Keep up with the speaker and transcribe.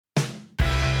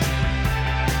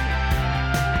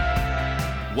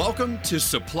Welcome to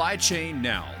Supply Chain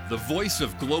Now, the voice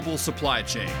of global supply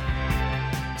chain.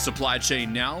 Supply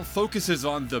Chain Now focuses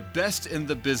on the best in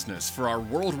the business for our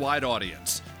worldwide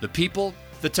audience, the people,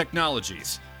 the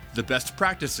technologies, the best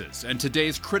practices, and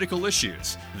today's critical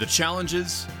issues, the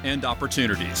challenges and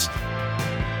opportunities.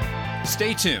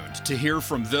 Stay tuned to hear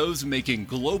from those making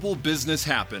global business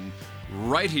happen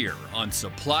right here on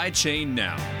Supply Chain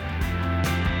Now.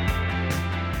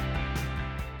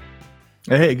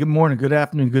 Hey, good morning, good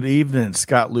afternoon, good evening.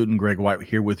 Scott Luton, Greg White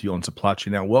here with you on Supply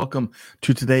Chain Now. Welcome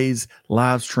to today's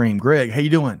live stream. Greg, how you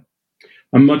doing?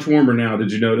 I'm much warmer now.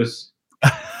 Did you notice?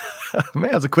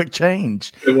 Man, it was a quick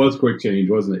change. It was quick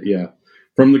change, wasn't it? Yeah.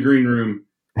 From the green room.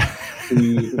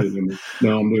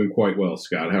 No, I'm doing quite well,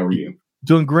 Scott. How are you?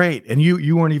 Doing great. And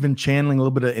you weren't even channeling a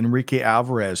little bit of Enrique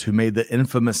Alvarez, who made the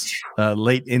infamous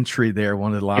late entry there,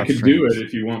 one of the live I could streams. do it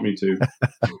if you want me to.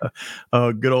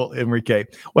 Oh, good old Enrique.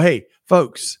 Well, hey,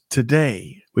 folks,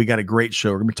 today we got a great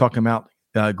show. We're going to be talking about,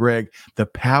 Greg, the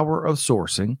power of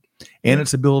sourcing and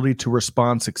its ability to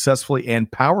respond successfully and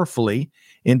powerfully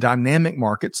in dynamic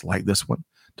markets like this one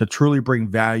to truly bring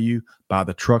value by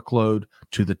the truckload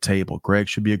to the table. Greg,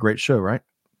 should be a great show, right?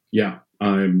 Yeah.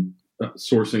 I'm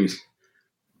sourcing.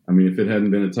 I mean, if it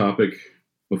hadn't been a topic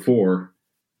before,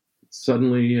 it's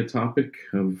suddenly a topic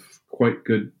of quite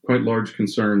large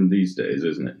concern these days,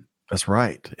 isn't it? That's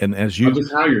right. And as Not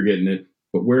just how you're getting it,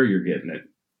 but where you're getting it.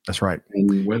 That's right.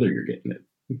 And whether you're getting it.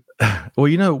 Well,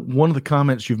 you know, one of the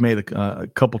comments you've made a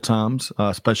couple times,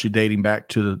 especially dating back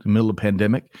to the middle of the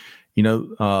pandemic, you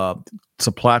know,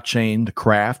 supply chain, the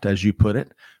craft, as you put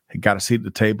it, got a seat at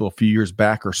the table a few years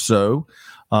back or so,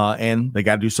 and they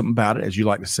got to do something about it, as you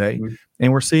like to say. Mm-hmm.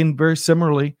 And we're seeing very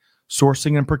similarly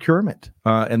sourcing and procurement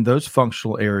and those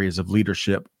functional areas of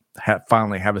leadership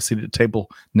finally have a seat at the table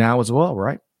now as well,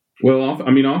 right? Well,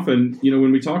 often, you know,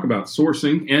 when we talk about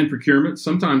sourcing and procurement,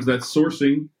 sometimes that's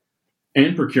sourcing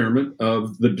and procurement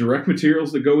of the direct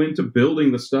materials that go into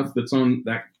building the stuff that's on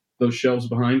those shelves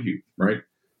behind you, right?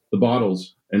 The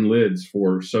bottles and lids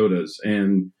for sodas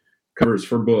and covers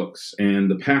for books and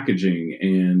the packaging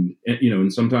and you know,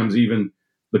 and sometimes even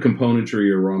the componentry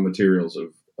or raw materials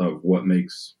of what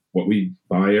makes what we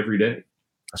buy every day.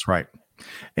 That's right.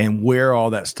 And where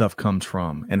all that stuff comes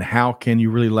from and how can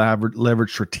you really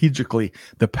leverage strategically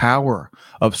the power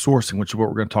of sourcing, which is what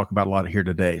we're going to talk about a lot here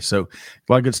today. So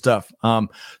a lot of good stuff.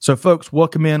 So folks,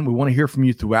 welcome in. We want to hear from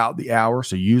you throughout the hour.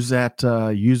 So use that,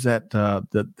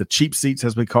 the cheap seats,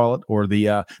 as we call it, or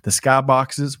the sky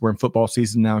boxes. We're in football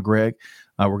season now, Greg.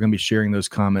 We're going to be sharing those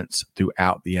comments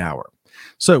throughout the hour.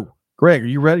 So Greg, are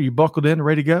you ready? You buckled in,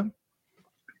 ready to go?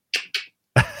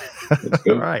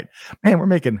 All right, man, we're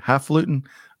making highfalutin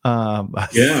sound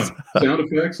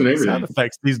effects and everything. Sound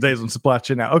effects these days on Supply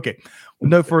Chain Now. Okay, with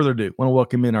no further ado, I want to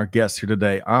welcome in our guest here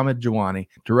today, Ahmed Jawani,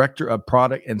 Director of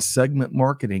Product and Segment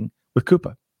Marketing with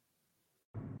Coupa.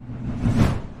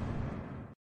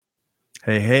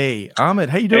 Hey, Ahmed,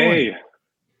 how you doing? Hey,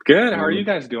 good. How are you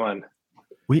guys doing?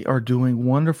 We are doing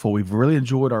wonderful. We've really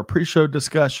enjoyed our pre-show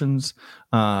discussions.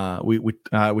 We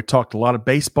talked a lot of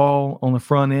baseball on the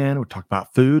front end. We talked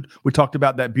about food. We talked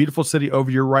about that beautiful city over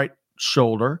your right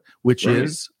shoulder, which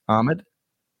is, Ahmed?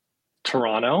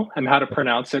 Toronto, and how to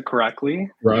pronounce it correctly.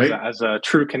 Right. As a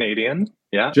true Canadian.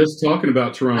 Yeah. Just talking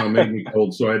about Toronto made me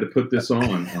cold, so I had to put this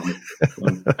on.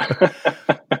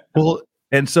 Well,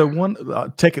 and so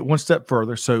take it one step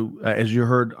further. So as you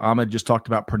heard, Ahmed just talked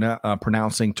about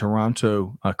pronouncing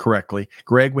Toronto correctly.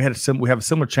 Greg, we have a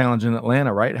similar challenge in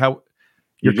Atlanta, right? How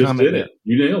you just did it?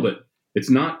 You nailed it. It's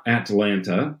not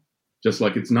Atlanta, just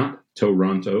like it's not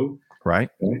Toronto, right?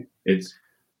 It's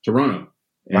Toronto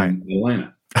and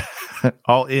Atlanta.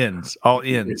 All ends. All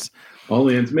ends.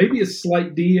 Maybe a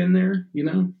slight D in there, you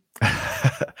know.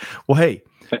 Well, hey.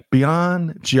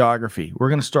 Beyond geography, we're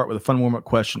going to start with a fun warm-up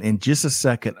question in just a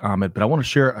second, Ahmed. But I want to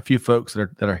share a few folks that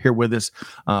are here with us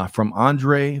from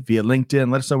Andre via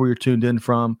LinkedIn. Let us know where you're tuned in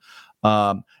from.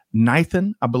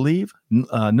 Nathan, I believe,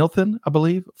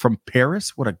 from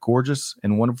Paris. What a gorgeous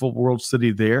and wonderful world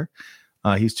city there.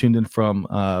 He's tuned in from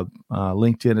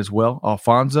LinkedIn as well.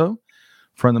 Alfonso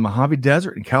from the Mojave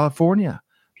Desert in California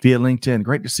via LinkedIn.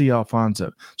 Great to see you,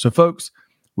 Alfonso. So, folks,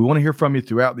 we want to hear from you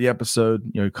throughout the episode.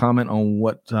 You know, comment on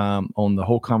what on the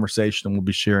whole conversation, and we'll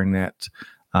be sharing that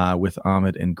with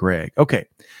Ahmed and Greg. Okay,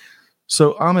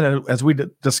 so Ahmed, as we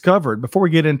discovered before we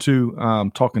get into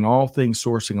talking all things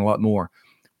sourcing a lot more,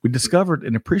 we discovered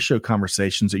in the pre-show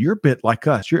conversations that you're a bit like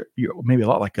us. You're maybe a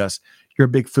lot like us. You're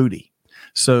a big foodie.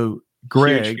 So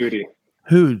Greg,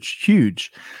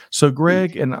 huge. So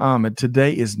Greg and Ahmed,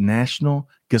 today is National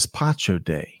Gazpacho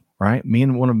Day. right?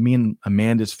 One of me and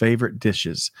Amanda's favorite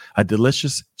dishes, a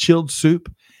delicious chilled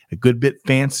soup, a good bit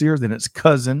fancier than its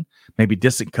cousin, maybe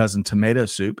distant cousin, tomato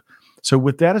soup. So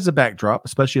with that as a backdrop,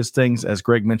 especially as things, as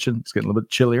Greg mentioned, it's getting a little bit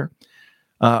chillier.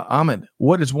 Ahmed,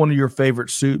 what is one of your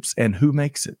favorite soups and who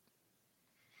makes it?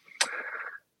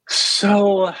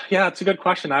 So, yeah, it's a good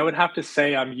question. I would have to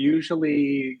say I'm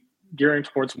usually gearing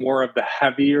towards more of the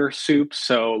heavier soups.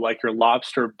 So, like your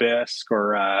lobster bisque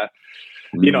or, a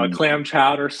clam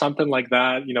chowder, something like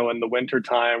that, in the winter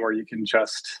time where you can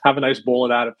just have a nice bowl of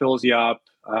that. It fills you up,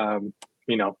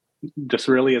 you know, just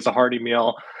really is a hearty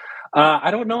meal.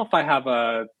 I don't know if I have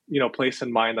a place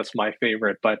in mind that's my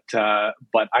favorite, but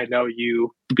I know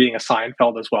you being a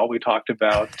Seinfeld as well. We talked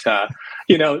about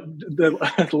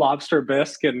the lobster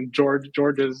bisque and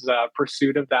George's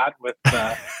pursuit of that with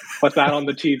that on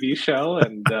the TV show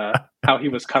and how he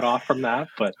was cut off from that.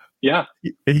 But yeah,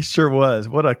 he sure was.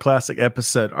 What a classic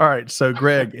episode. All right, so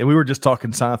Greg, and we were just talking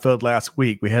Seinfeld last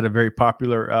week. We had a very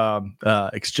popular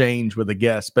exchange with a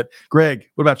guest. But Greg,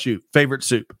 what about you? Favorite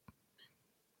soup?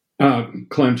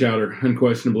 Clam chowder,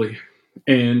 unquestionably,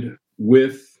 and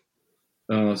with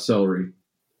celery.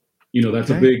 That's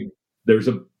okay. There's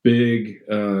a big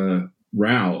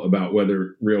row about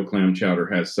whether real clam chowder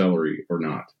has celery or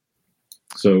not.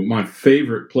 So my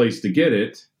favorite place to get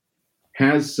it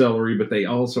has celery, but they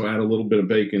also add a little bit of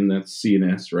bacon. That's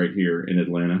C&S right here in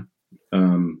Atlanta.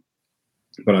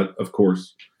 But of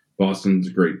course, Boston's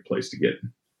a great place to get.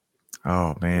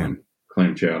 Oh man,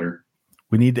 clam chowder.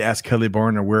 We need to ask Kelly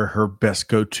Barner where her best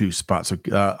go-to spot. So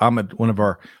one of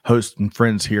our hosts and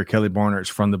friends here, Kelly Barner, is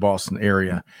from the Boston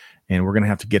area, and we're going to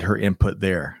have to get her input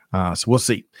there. So we'll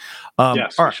see. Yes, all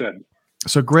we right. should.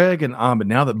 So Greg and Ahmed,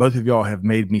 now that both of y'all have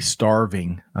made me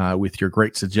starving with your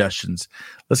great suggestions,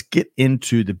 let's get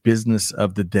into the business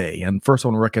of the day. And first I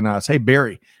want to recognize, hey,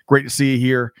 Barry, great to see you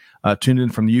here, tuned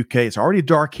in from the UK. It's already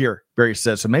dark here, Barry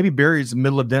says. So maybe Barry's in the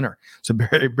middle of dinner. So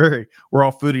Barry, we're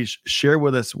all foodies. Share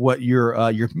with us what your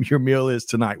meal is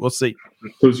tonight. We'll see.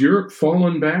 So has Europe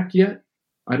fallen back yet?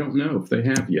 I don't know if they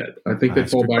have yet. I think they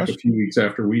fall back a few weeks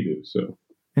after we do. So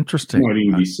interesting. It might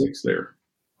even be 6 there.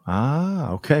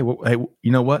 Okay. Well, hey,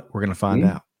 you know what? We're going to find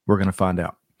out. We're going to find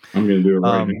out. I'm going to do it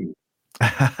right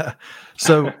now.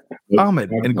 So, Ahmed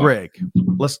and Greg,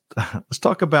 let's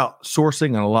talk about sourcing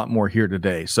and a lot more here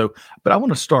today. So, but I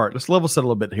want to start. Let's level set a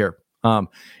little bit here.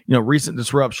 Recent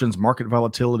disruptions, market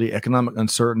volatility, economic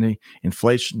uncertainty,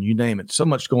 inflation, you name it. So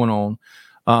much going on.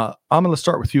 Ahmed, let's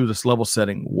start with you. This level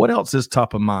setting. What else is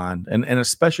top of mind, and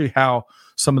especially how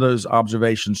some of those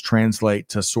observations translate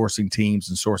to sourcing teams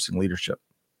and sourcing leadership?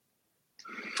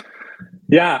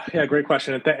 Yeah, great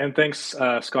question. And thanks,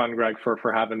 Scott and Greg,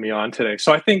 for having me on today.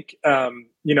 So I think,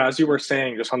 as you were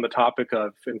saying, just on the topic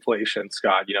of inflation,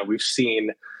 Scott, we've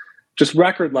seen just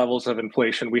record levels of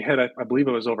inflation. We hit, I believe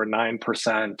it was over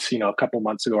 9%, a couple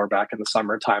months ago or back in the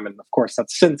summertime. And of course,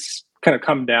 that's since kind of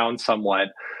come down somewhat.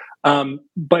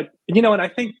 But and I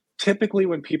think typically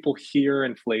when people hear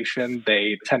inflation,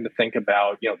 they tend to think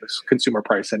about, this consumer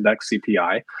price index,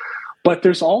 CPI. But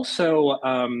there's also,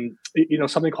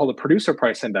 something called the producer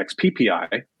price index,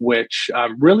 PPI, which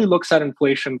really looks at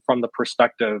inflation from the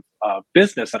perspective of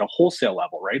business at a wholesale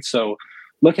level, right? So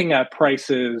looking at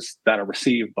prices that are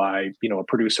received by, a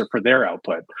producer for their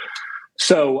output.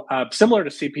 So similar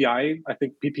to CPI, I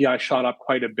think PPI shot up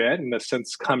quite a bit and has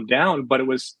since come down, but it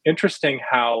was interesting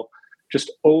how just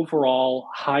overall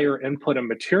higher input and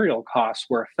material costs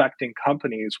were affecting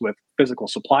companies with physical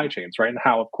supply chains, right? And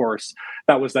how, of course,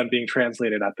 that was then being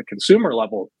translated at the consumer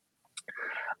level.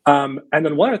 And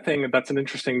then one other thing that's an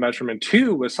interesting measurement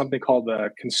too was something called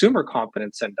the Consumer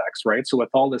Confidence Index, right? So with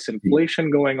all this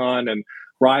inflation going on and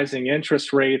rising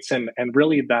interest rates and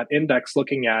really that index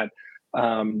looking at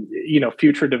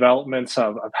future developments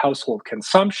of household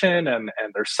consumption and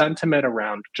their sentiment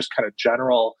around just kind of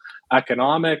general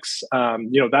economics,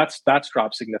 that's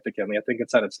dropped significantly. I think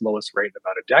it's at its lowest rate in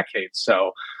about a decade.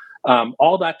 So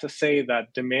all that to say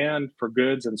that demand for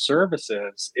goods and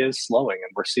services is slowing,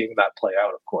 and we're seeing that play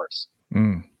out, of course.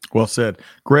 Well said.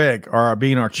 Greg,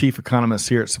 being our chief economist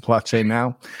here at Supply Chain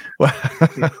Now,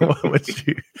 what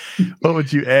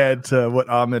would you add to what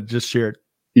Ahmed just shared?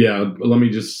 Yeah, let me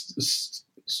just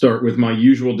start with my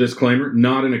usual disclaimer.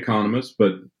 Not an economist,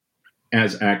 but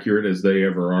as accurate as they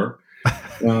ever are.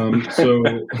 So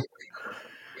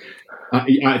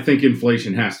I think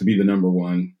inflation has to be the number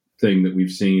one thing that we've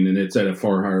seen, and it's at a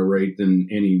far higher rate than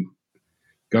any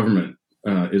government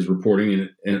is reporting.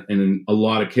 And in a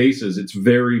lot of cases, it's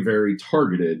very, very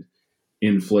targeted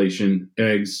inflation.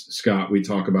 Eggs, Scott, we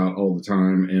talk about all the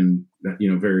time, and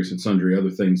various and sundry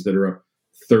other things that are up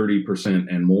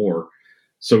 30% and more.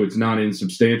 So it's not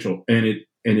insubstantial, and it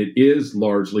is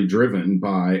largely driven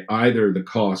by either the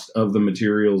cost of the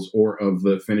materials or of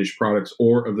the finished products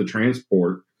or of the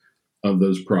transport of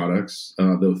those products.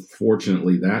 Though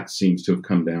fortunately, that seems to have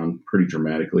come down pretty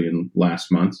dramatically in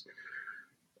last months.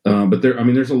 But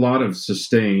there's a lot of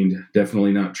sustained,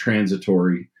 definitely not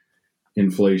transitory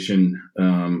inflation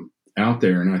out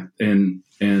there, and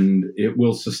it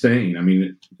will sustain. I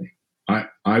mean,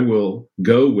 I will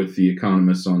go with the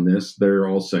economists on this. They're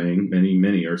all saying,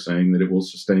 many are saying that it will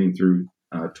sustain through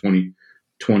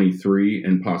 2023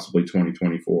 and possibly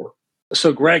 2024.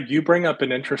 So, Greg, you bring up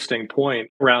an interesting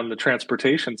point around the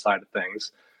transportation side of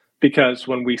things, because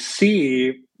when we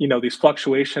see, these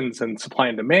fluctuations in supply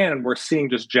and demand, we're seeing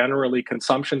just generally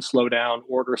consumption slow down,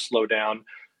 orders slow down.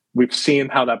 We've seen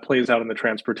how that plays out in the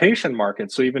transportation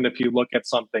market. So even if you look at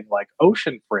something like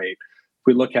ocean freight, if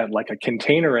we look at like a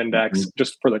container index,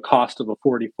 just for the cost of a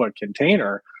 40-foot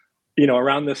container,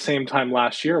 around the same time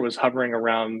last year, it was hovering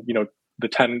around, the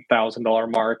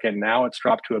 $10,000 mark. And now it's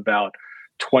dropped to about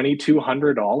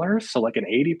 $2,200. So like an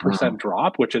 80%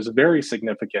 drop, which is very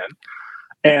significant.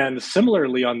 And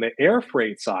similarly on the air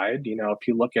freight side, if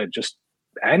you look at just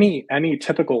any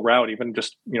typical route, even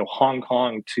just, Hong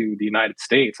Kong to the United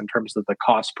States, in terms of the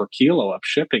cost per kilo of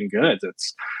shipping goods,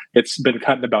 it's been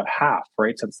cut in about half,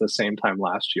 right, since the same time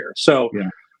last year. So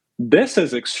this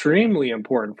is extremely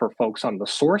important for folks on the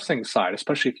sourcing side,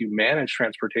 especially if you manage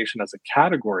transportation as a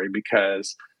category,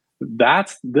 because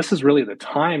this is really the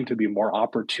time to be more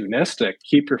opportunistic,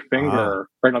 keep your finger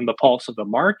right on the pulse of the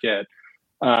market.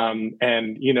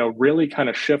 And, really kind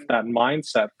of shift that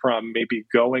mindset from maybe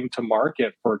going to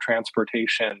market for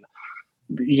transportation,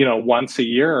 once a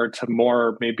year to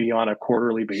more maybe on a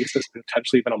quarterly basis,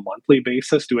 potentially even a monthly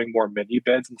basis, doing more mini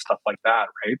bids and stuff like that.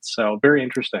 Right. So very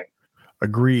interesting.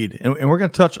 Agreed. And we're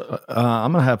going to touch,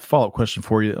 I'm going to have a follow-up question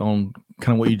for you on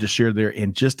kind of what you just shared there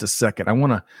in just a second. I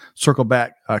want to circle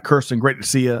back. Kirsten, great to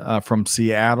see you from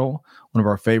Seattle, one of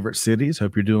our favorite cities.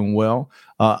 Hope you're doing well.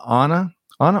 Anna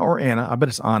or Anna, I bet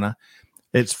it's Anna.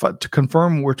 It's to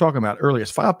confirm we're talking about earlier.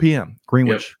 It's 5 p.m.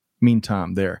 Greenwich Mean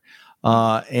Time there.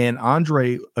 And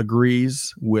Andre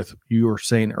agrees with you were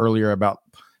saying earlier about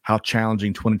how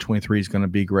challenging 2023 is going to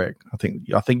be, Greg. I think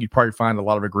you probably find a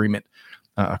lot of agreement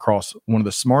across one of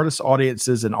the smartest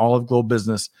audiences in all of global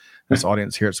business, this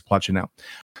audience here at Supply Chain Now.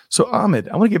 So Ahmed,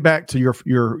 I want to get back to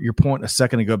your point a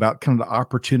second ago about kind of the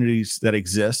opportunities that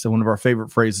exist. And one of our favorite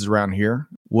phrases around here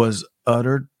was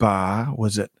uttered by, I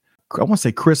want to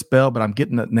say Chris Bell, but I'm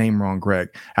getting that name wrong, Greg.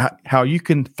 How you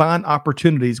can find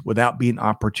opportunities without being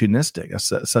opportunistic.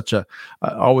 That's such I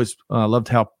always loved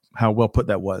how well put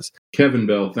that was. Kevin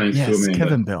Bell, thanks to Amanda.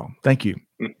 Kevin Bell. Thank you.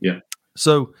 Yeah.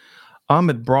 So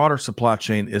Ahmed, broader supply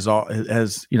chain it's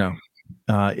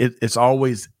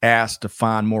always asked to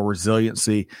find more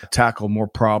resiliency, tackle more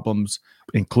problems,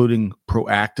 including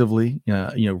proactively,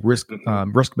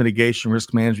 risk mitigation,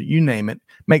 risk management, you name it,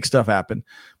 make stuff happen.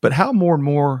 But how more and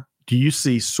more do you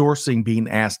see sourcing being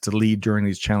asked to lead during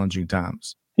these challenging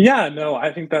times? Yeah, no,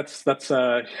 I think that's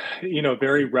a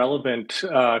very relevant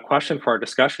question for our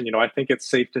discussion. I think it's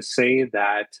safe to say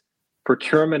that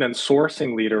procurement and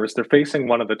sourcing leaders, they're facing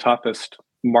one of the toughest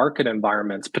market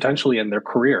environments potentially in their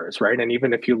careers, right? And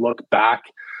even if you look back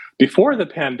before the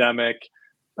pandemic,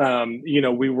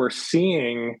 we were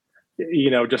seeing,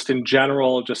 just in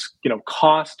general,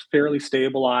 cost fairly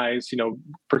stabilized.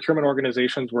 Procurement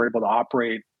organizations were able to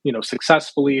operate,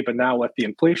 successfully, but now with the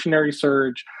inflationary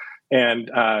surge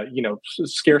and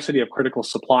scarcity of critical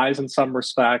supplies in some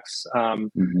respects,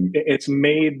 it's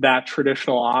made that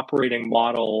traditional operating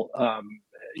model,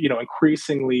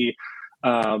 increasingly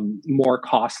more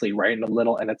costly, right?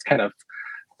 And it's kind of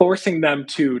forcing them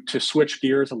to switch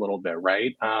gears a little bit,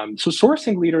 right? So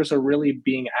sourcing leaders are really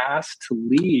being asked to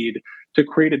lead, to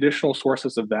create additional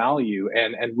sources of value,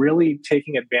 and really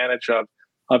taking advantage of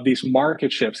these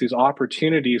market shifts, these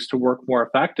opportunities to work more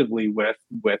effectively with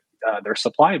their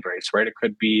supply base, right? It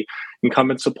could be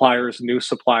incumbent suppliers, new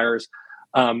suppliers.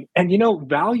 And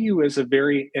value is a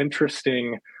very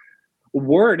interesting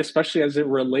word, especially as it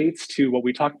relates to what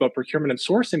we talk about procurement and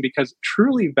sourcing, because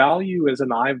truly value is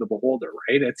an eye of the beholder,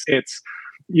 right? It's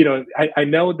I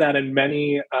know that in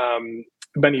many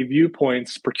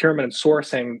viewpoints, procurement and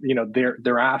sourcing,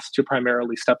 they're asked to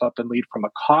primarily step up and lead from a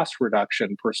cost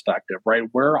reduction perspective, right?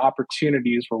 Where are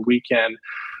opportunities where we can,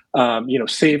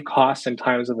 save costs in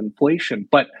times of inflation.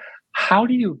 But how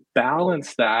do you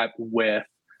balance that with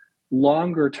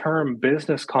longer term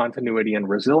business continuity and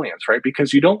resilience, right?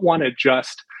 Because you don't want to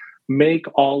just make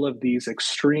all of these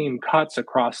extreme cuts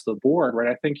across the board, right?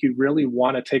 I think you really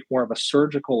want to take more of a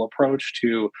surgical approach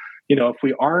to, if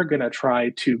we are going to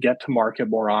try to get to market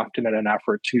more often in an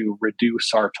effort to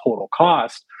reduce our total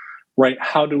cost, right,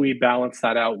 how do we balance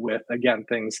that out with, again,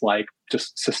 things like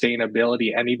just sustainability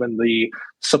and even the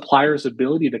supplier's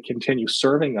ability to continue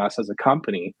serving us as a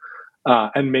company,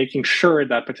 and making sure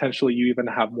that potentially you even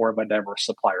have more of a diverse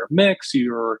supplier mix.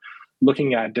 You're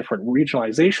looking at different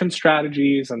regionalization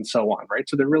strategies and so on, right?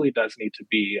 So there really does need to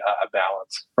be a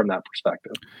balance from that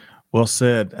perspective. Well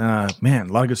said. Man,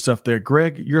 a lot of good stuff there.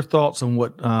 Greg, your thoughts on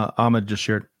what Ahmed just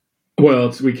shared?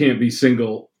 Well, we can't be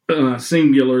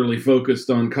singularly focused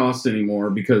on cost anymore,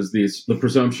 because the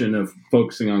presumption of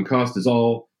focusing on cost is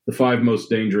all the 5 most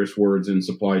dangerous words in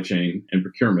supply chain and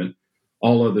procurement,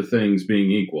 all other things being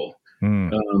equal.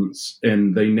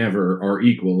 And they never are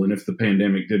equal. And if the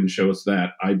pandemic didn't show us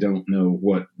that, I don't know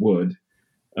what would.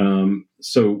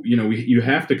 So, you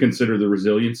have to consider the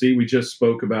resiliency we just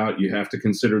spoke about. You have to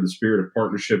consider the spirit of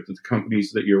partnership that the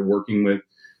companies that you're working with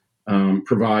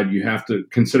provide. You have to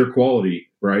consider quality,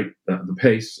 right? The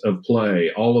pace of play,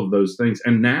 all of those things.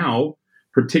 And now,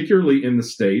 particularly in the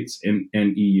States and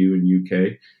EU and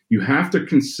UK, you have to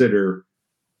consider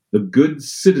the good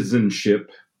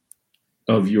citizenship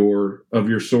of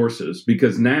your sources,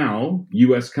 because now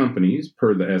U.S. companies,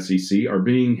 per the SEC, are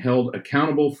being held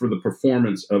accountable for the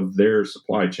performance of their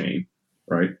supply chain,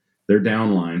 right? Their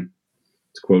downline,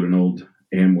 to quote an old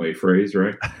Amway phrase,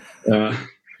 right?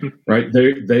 Right?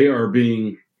 They are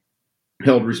being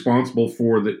held responsible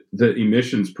for the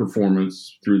emissions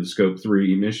performance through the Scope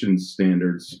 3 emissions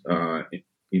standards,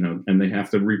 and they have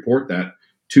to report that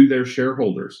to their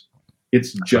shareholders.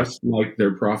 It's just like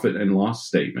their profit and loss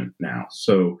statement now.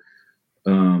 So,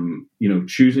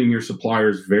 choosing your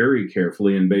suppliers very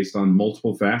carefully and based on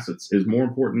multiple facets is more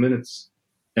important than it's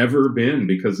ever been,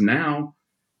 because now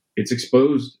it's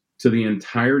exposed to the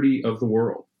entirety of the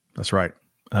world. That's right.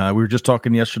 We were just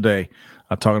talking yesterday,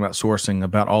 talking about sourcing,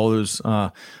 about all those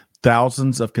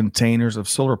thousands of containers of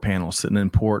solar panels sitting in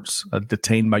ports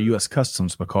detained by U.S.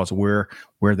 Customs because of where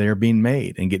they're being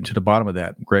made, and getting to the bottom of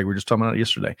that. Greg, we were just talking about it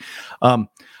yesterday.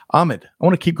 Ahmed, I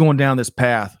want to keep going down this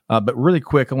path, but really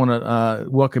quick, I want to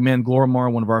welcome in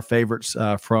Glorimar, one of our favorites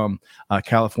from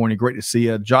California. Great to see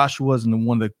you. Joshua's in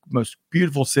one of the most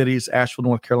beautiful cities, Asheville,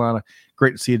 North Carolina.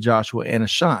 Great to see you, Joshua. And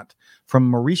Ashant from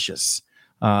Mauritius.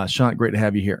 Ashant, great to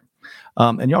have you here.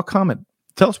 And y'all comment.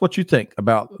 Tell us what you think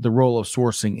about the role of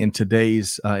sourcing in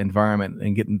today's environment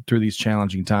and getting through these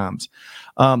challenging times.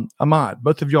 Ahmad,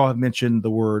 both of y'all have mentioned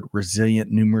the word resilient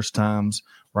numerous times,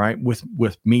 right?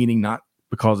 With meaning, not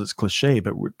because it's cliche,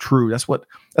 but true. That's what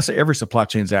every supply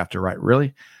chain's after, right?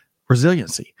 Really?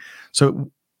 Resiliency.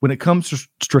 So when it comes to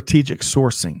strategic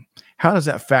sourcing, how does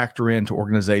that factor into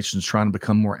organizations trying to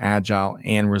become more agile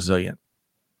and resilient?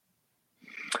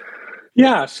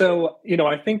 Yeah, so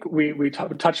I think we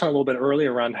touched on a little bit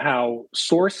earlier around how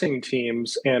sourcing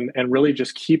teams and really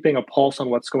just keeping a pulse on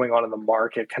what's going on in the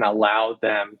market can allow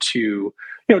them to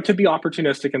to be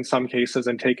opportunistic in some cases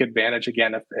and take advantage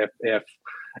again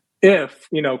if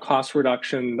cost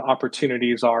reduction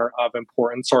opportunities are of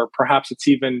importance, or perhaps it's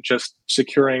even just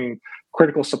securing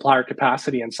critical supplier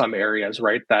capacity in some areas,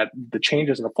 right? That the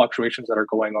changes and the fluctuations that are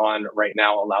going on right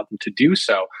now allow them to do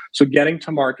so. So getting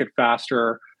to market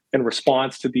faster in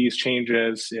response to these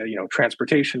changes,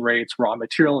 transportation rates, raw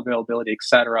material availability, et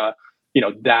cetera,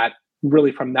 that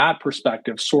really from that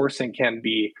perspective, sourcing can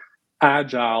be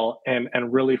agile and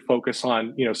really focus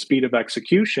on, speed of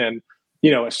execution,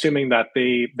 assuming that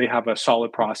they have a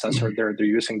solid process or they're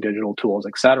using digital tools,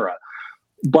 et cetera.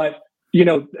 But,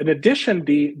 in addition,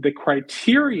 the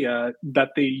criteria that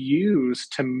they use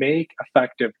to make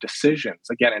effective decisions,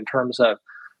 again, in terms of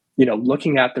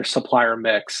looking at their supplier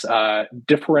mix,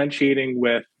 differentiating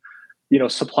with,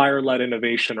 supplier-led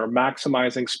innovation, or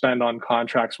maximizing spend on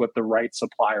contracts with the right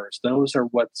suppliers. Those are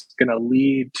what's going to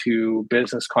lead to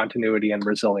business continuity and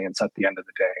resilience at the end of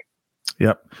the day.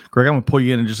 Yep. Greg, I'm going to pull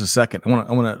you in just a second.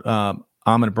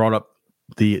 Ahmed brought up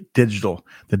the digital,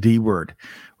 the D word,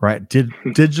 right?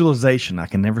 Digitalization. I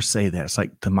can never say that. It's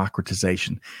like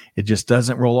democratization. It just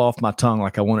doesn't roll off my tongue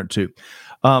like I want it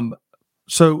to.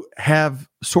 So have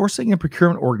sourcing and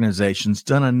procurement organizations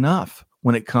done enough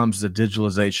when it comes to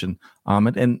digitalization,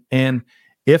 Ahmed? And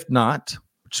if not,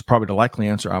 which is probably the likely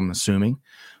answer, I'm assuming,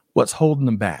 what's holding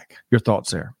them back? Your thoughts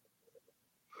there?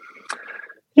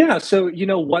 Yeah, so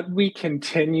what we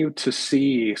continue to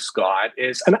see, Scott,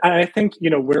 is, and I think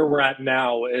where we're at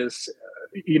now is,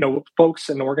 folks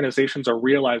and organizations are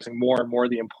realizing more and more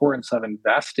the importance of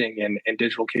investing in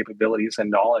digital capabilities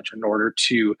and knowledge in order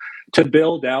to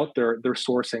build out their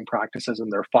sourcing practices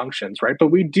and their functions, right? But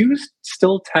we do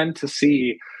still tend to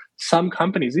see some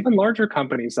companies, even larger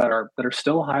companies that are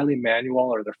still highly manual,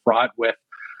 or they're fraught with,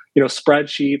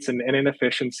 spreadsheets and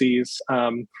inefficiencies.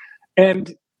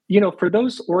 And for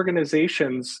those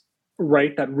organizations,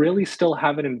 right, that really still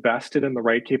haven't invested in the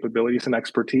right capabilities and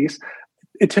expertise,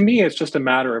 to me, it's just a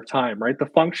matter of time, right? The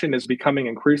function is becoming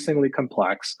increasingly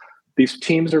complex. These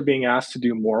teams are being asked to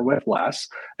do more with less.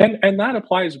 And that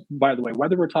applies, by the way,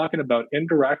 whether we're talking about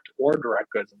indirect or direct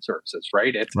goods and services,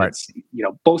 right? It's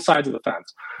both sides of the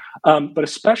fence. But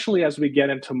especially as we get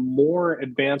into more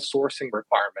advanced sourcing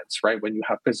requirements, right? When you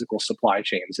have physical supply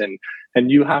chains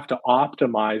and you have to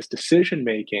optimize decision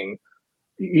making,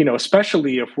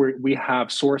 especially if we have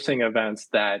sourcing events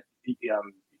that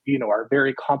are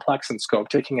very complex in scope,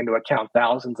 taking into account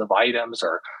thousands of items,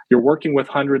 or you're working with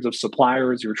hundreds of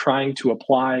suppliers, you're trying to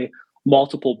apply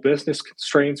multiple business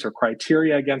constraints or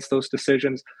criteria against those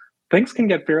decisions, things can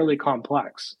get fairly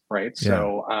complex, right? Yeah.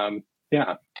 So,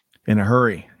 In a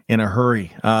hurry.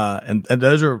 And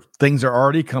those are things that are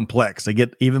already complex. They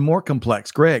get even more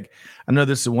complex. Greg, I know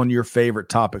this is one of your favorite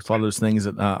topics, a lot of those things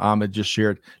that Ahmed just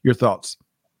shared. Your thoughts?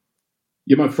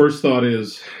 Yeah, my first thought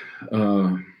is,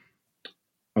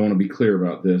 I want to be clear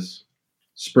about this.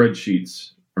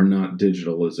 Spreadsheets are not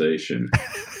digitalization.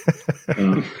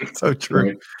 So true.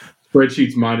 Right?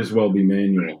 Spreadsheets might as well be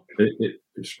manual.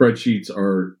 Spreadsheets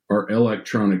are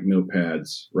electronic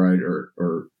notepads, right?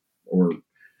 Or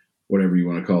whatever you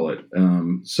want to call it.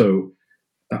 So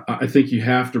I think you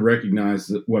have to recognize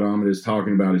that what Ahmed is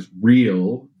talking about is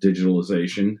real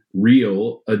digitalization,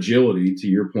 real agility, to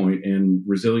your point, and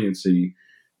resiliency,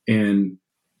 and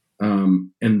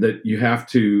that you have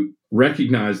to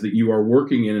recognize that you are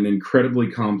working in an incredibly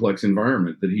complex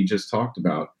environment that he just talked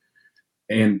about,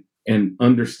 and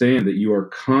understand that you are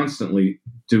constantly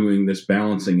doing this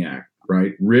balancing act,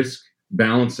 right? Risk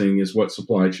balancing is what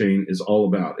supply chain is all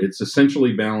about. It's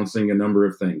essentially balancing a number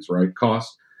of things, right?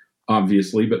 Cost,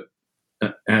 obviously, but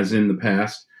as in the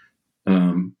past,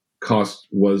 cost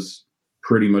was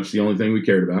pretty much the only thing we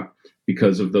cared about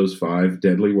because of those 5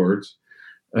 deadly words.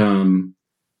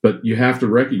 But you have to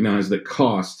recognize that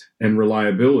cost and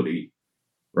reliability,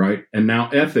 right? And now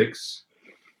ethics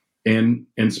and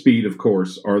speed, of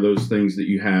course, are those things that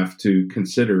you have to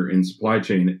consider in supply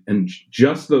chain. And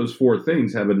just those 4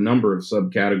 things have a number of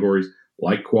subcategories,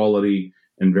 like quality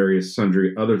and various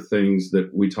sundry other things that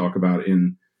we talk about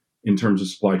in terms of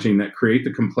supply chain, that create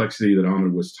the complexity that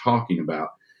Ahmed was talking about.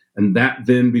 And that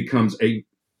then becomes a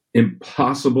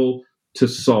impossible to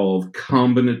solve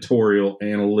combinatorial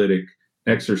analytic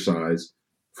exercise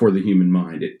for the human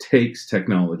mind. It takes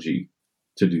technology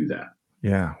to do that.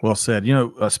 Yeah, well said.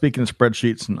 Speaking of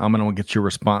spreadsheets, and I'm going to get your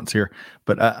response here,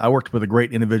 but I worked with a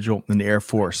great individual in the Air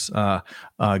Force.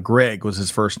 Greg was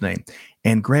his first name,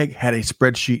 and Greg had a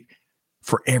spreadsheet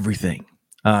for everything.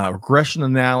 Regression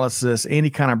analysis, any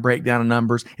kind of breakdown of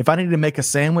numbers. If I needed to make a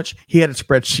sandwich, he had a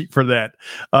spreadsheet for that.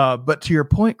 But to your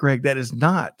point, Greg,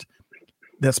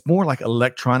 that's more like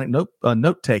electronic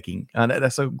note taking.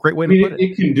 That's a great way to put it.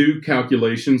 It can do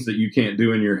calculations that you can't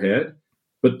do in your head.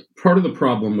 But part of the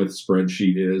problem with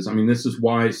spreadsheet is, this is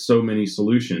why so many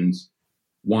solutions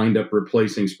wind up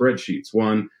replacing spreadsheets.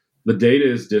 One, the data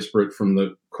is disparate from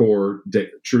the core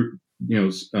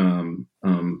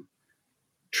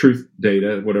truth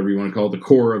data, whatever you want to call it, the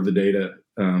core of the data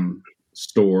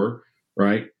store,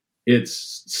 right? It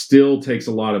still takes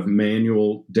a lot of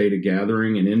manual data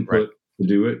gathering and input to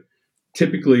do it.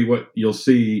 Typically, what you'll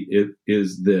see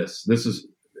is this. This is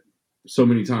so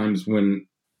many times when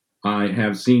I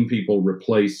have seen people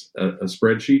replace a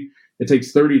spreadsheet. It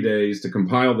takes 30 days to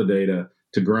compile the data,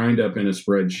 to grind up in a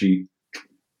spreadsheet,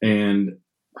 and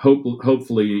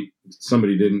hopefully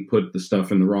somebody didn't put the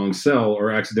stuff in the wrong cell or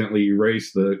accidentally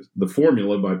erase the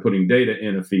formula by putting data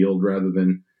in a field rather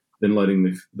than letting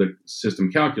the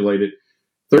system calculate it.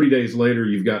 30 days later,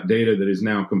 you've got data that is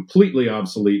now completely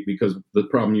obsolete because the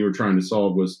problem you were trying to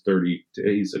solve was 30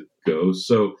 days ago.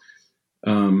 So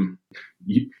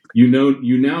you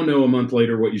now know a month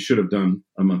later what you should have done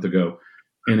a month ago.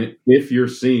 And if you're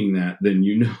seeing that, then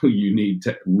you need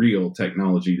real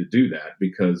technology to do that,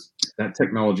 because that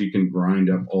technology can grind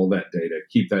up all that data,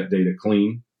 keep that data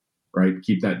clean, right?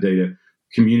 Keep that data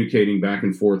communicating back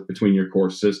and forth between your core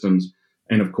systems,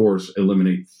 and of course,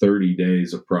 eliminate 30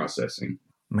 days of processing.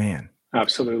 Man.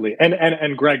 Absolutely.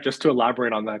 And Greg, just to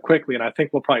elaborate on that quickly, and I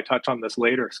think we'll probably touch on this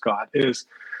later, Scott, is,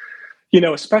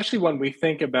 especially when we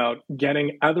think about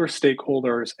getting other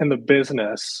stakeholders in the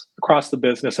business, across the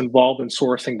business, involved in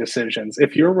sourcing decisions.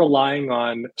 If you're relying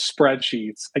on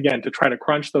spreadsheets, again, to try to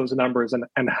crunch those numbers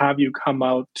and have you come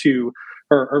out to,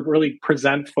 or really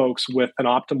present folks with an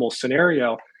optimal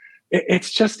scenario,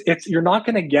 it's you're not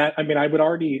going to get. I mean, I would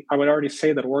already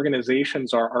say that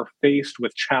organizations are faced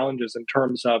with challenges in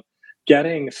terms of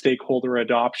getting stakeholder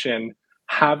adoption,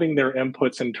 having their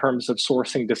inputs in terms of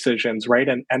sourcing decisions, right?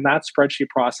 And that spreadsheet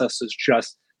process is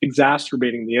just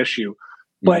exacerbating the issue.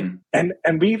 But and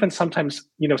we even sometimes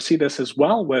see this as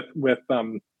well with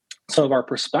some of our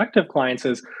prospective clients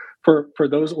is for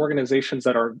those organizations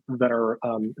that are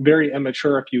very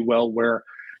immature, if you will, where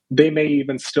they may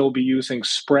even still be using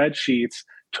spreadsheets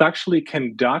to actually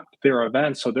conduct their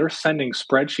events. So they're sending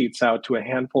spreadsheets out to a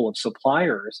handful of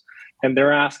suppliers, and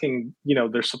they're asking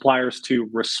their suppliers to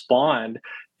respond.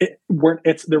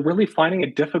 They're really finding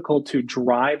it difficult to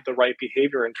drive the right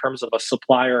behavior in terms of a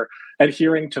supplier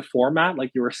adhering to format,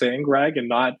 like you were saying, Greg, and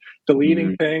not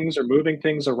deleting things or moving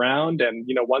things around. And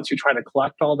once you try to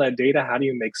collect all that data, how do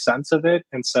you make sense of it?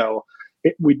 And so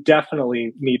we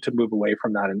definitely need to move away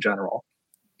from that in general.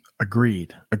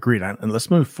 Agreed. And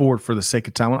let's move forward for the sake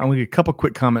of time. I'm going to get a couple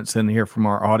quick comments in here from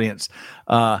our audience.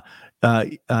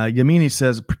 Yamini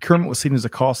says procurement was seen as a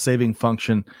cost-saving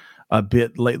function a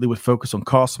bit lately with focus on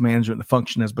cost management. The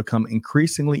function has become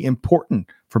increasingly important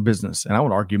for business, and I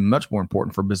would argue much more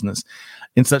important for business.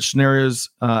 In such scenarios,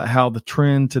 how the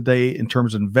trend today in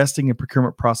terms of investing in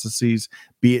procurement processes,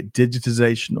 be it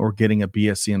digitization or getting a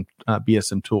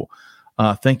BSM tool.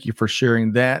 Thank you for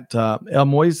sharing that. El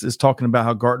Moise is talking about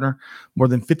how Gartner, more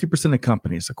than 50% of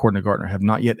companies, according to Gartner, have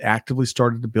not yet actively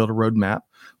started to build a roadmap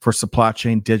for supply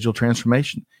chain digital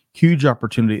transformation. Huge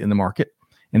opportunity in the market.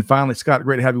 And finally, Scott,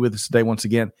 great to have you with us today once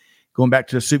again. Going back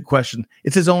to the soup question,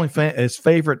 it's his his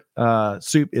favorite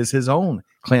soup is his own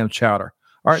clam chowder.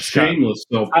 All right, shameless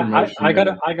self-promotion. I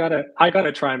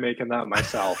gotta try making that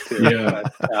myself too. Yeah,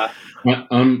 but,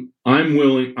 I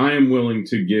am willing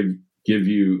to give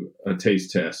you a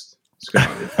taste test, Scott.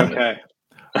 Okay.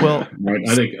 Well, right.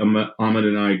 I think Ahmed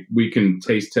and we can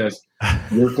taste test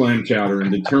your clam chowder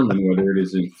and determine whether it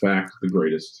is in fact the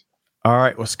greatest. All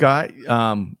right. Well, Scott,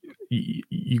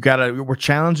 we're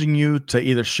challenging you to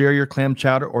either share your clam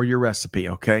chowder or your recipe.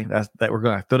 Okay. That we're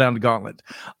going to throw down the gauntlet.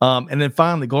 And then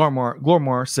finally,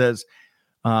 Glormar says,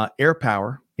 Air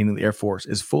Power, meaning the Air Force,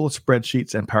 is full of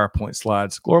spreadsheets and PowerPoint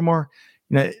slides. Glormar,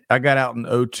 I got out in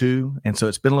 2002, and so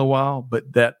it's been a little while,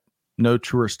 but that no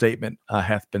truer statement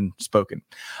hath been spoken.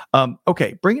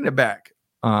 Okay, bringing it back,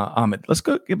 Ahmed, let's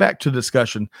get back to the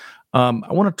discussion. I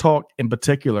want to talk in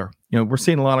particular, we're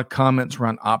seeing a lot of comments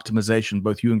around optimization.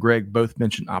 Both you and Greg both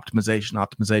mentioned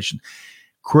optimization,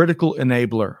 critical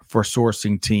enabler for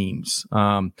sourcing teams,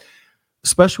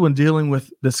 especially when dealing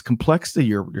with this complexity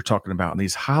you're talking about, and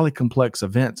these highly complex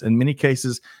events, in many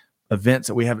cases, events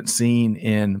that we haven't seen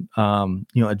in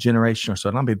a generation or so.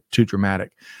 Not be too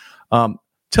dramatic.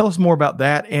 Tell us more about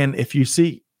that, and if you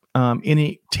see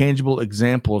any tangible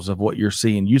examples of what you're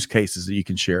seeing, use cases that you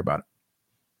can share about it.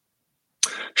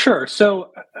 Sure.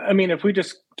 So, I mean, if we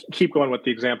just keep going with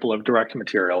the example of direct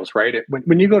materials, right?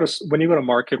 When you go to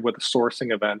market with a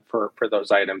sourcing event for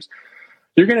those items,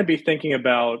 you're going to be thinking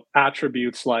about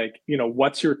attributes like,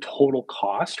 what's your total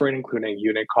cost, right? Including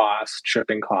unit cost,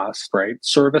 shipping cost, right?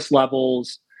 Service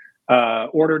levels,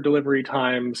 order delivery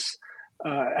times,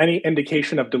 any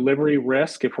indication of delivery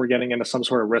risk if we're getting into some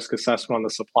sort of risk assessment on the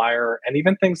supplier, and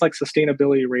even things like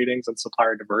sustainability ratings and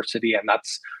supplier diversity. And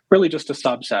that's really just a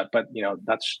subset, but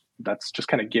that's just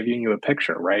kind of giving you a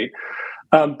picture, right?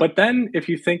 But then if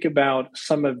you think about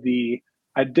some of the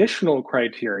additional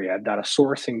criteria that a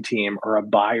sourcing team or a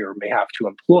buyer may have to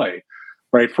employ,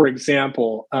 right? For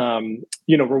example,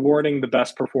 rewarding the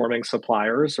best performing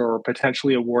suppliers, or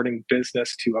potentially awarding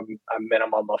business to a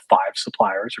minimum of 5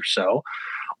 suppliers or so,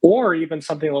 or even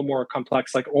something a little more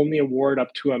complex, like only award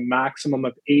up to a maximum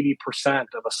of 80%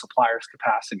 of a supplier's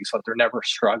capacity, so that they're never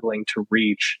struggling to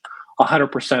reach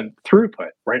 100% throughput,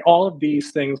 right? All of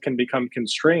these things can become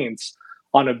constraints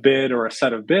on a bid or a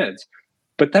set of bids.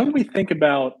 But then we think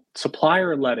about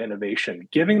supplier-led innovation,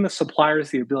 giving the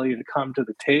suppliers the ability to come to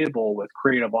the table with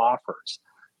creative offers.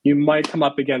 You might come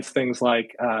up against things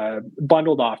like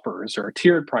bundled offers or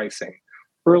tiered pricing,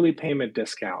 early payment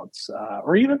discounts,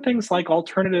 or even things like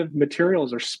alternative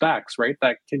materials or specs, right,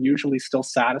 that can usually still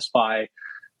satisfy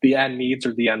the end needs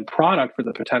or the end product for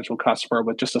the potential customer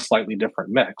with just a slightly different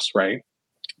mix, right?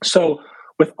 So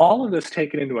with all of this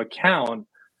taken into account,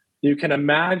 you can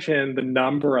imagine the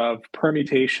number of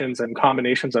permutations and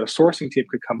combinations that a sourcing team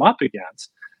could come up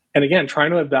against. And again, trying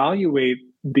to evaluate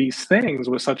these things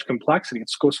with such complexity,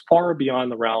 it goes far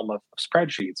beyond the realm of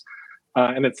spreadsheets.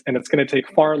 And it's going to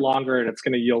take far longer, and it's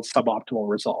going to yield suboptimal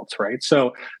results, right?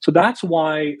 So that's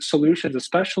why solutions,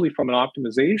 especially from an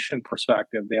optimization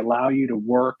perspective, they allow you to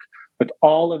work with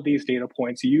all of these data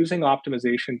points using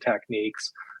optimization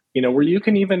techniques where you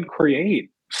can even create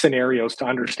scenarios to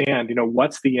understand,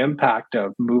 what's the impact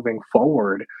of moving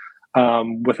forward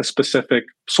with a specific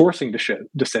sourcing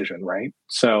decision, right?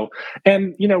 So,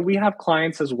 and, we have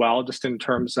clients as well, just in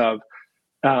terms of,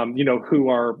 who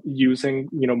are using,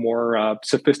 more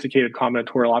sophisticated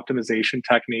combinatorial optimization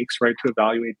techniques, right, to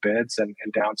evaluate bids and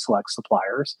down select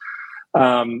suppliers.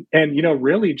 And,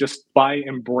 really just by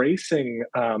embracing,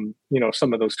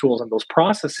 some of those tools and those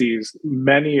processes,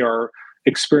 many are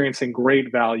experiencing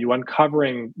great value,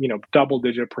 uncovering,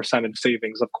 double-digit percentage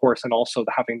savings, of course, and also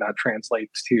having that translate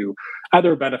to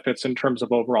other benefits in terms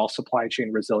of overall supply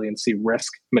chain resiliency,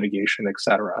 risk mitigation, et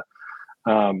cetera.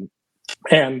 I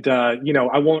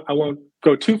won't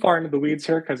go too far into the weeds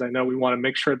here because I know we want to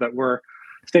make sure that we're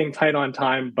staying tight on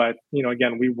time. But,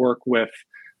 again, we work with,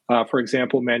 for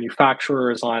example,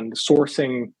 manufacturers on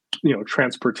sourcing,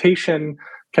 transportation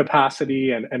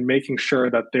capacity and making sure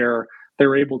that they're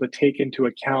able to take into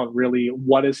account really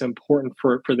what is important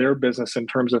for their business in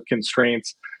terms of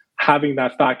constraints, having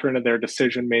that factor into their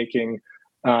decision making,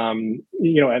 and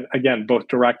again, both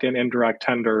direct and indirect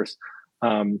tenders.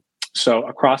 So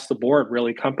across the board,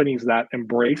 really, companies that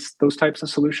embrace those types of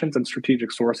solutions and strategic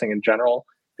sourcing in general,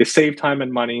 they save time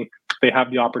and money. They have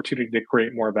the opportunity to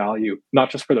create more value, not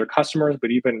just for their customers,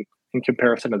 but even in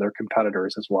comparison to their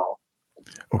competitors as well.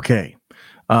 Okay.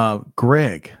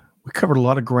 Greg, we covered a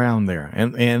lot of ground there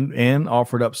and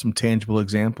offered up some tangible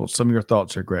examples. Some of your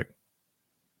thoughts here, Greg.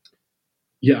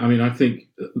 Yeah, I mean, I think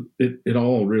it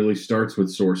all really starts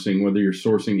with sourcing, whether you're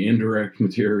sourcing indirect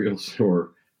materials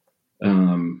or,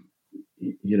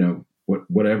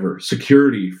 whatever,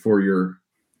 security for your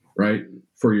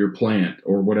plant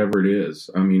or whatever it is.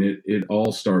 I mean, it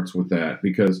all starts with that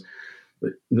because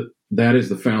that is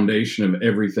the foundation of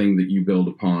everything that you build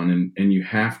upon. And you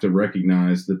have to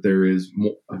recognize that there is,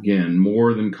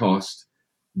 more than cost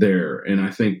there. And I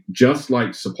think just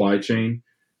like supply chain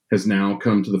has now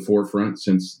come to the forefront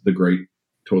since the great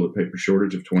toilet paper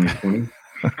shortage of 2020,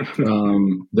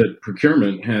 that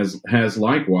procurement has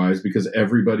likewise, because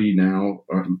everybody now,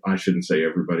 I shouldn't say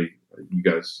everybody, you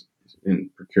guys in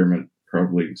procurement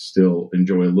probably still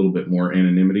enjoy a little bit more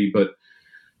anonymity, but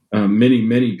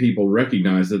many people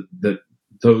recognize that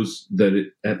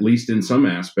at least in some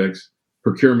aspects,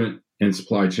 procurement and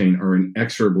supply chain are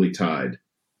inexorably tied,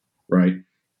 right?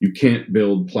 You can't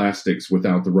build plastics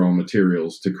without the raw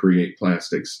materials to create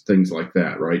plastics, things like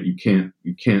that, right? You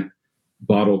can't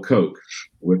bottle Coke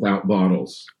without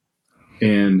bottles.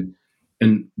 And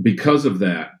because of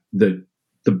that, the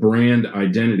brand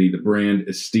identity, the brand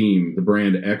esteem, the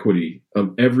brand equity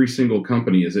of every single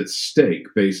company is at stake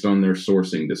based on their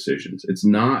sourcing decisions. It's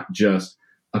not just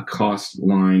a cost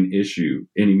line issue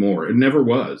anymore. It never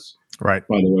was. Right.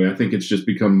 By the way, I think it's just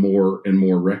become more and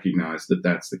more recognized that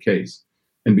that's the case.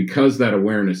 And because that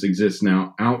awareness exists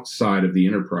now outside of the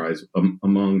enterprise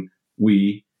among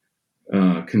we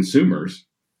consumers,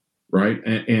 right,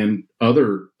 and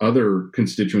other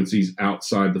constituencies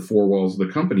outside the four walls of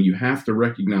the company, you have to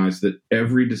recognize that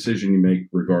every decision you make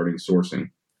regarding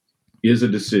sourcing is a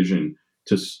decision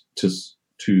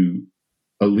to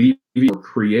alleviate or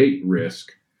create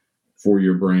risk for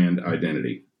your brand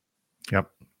identity. Yep.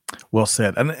 Well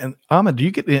said. And Ahmed, do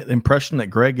you get the impression that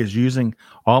Greg is using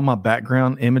all my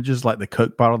background images like the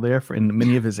Coke bottle there in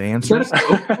many of his answers?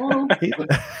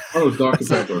 Oh, Dr.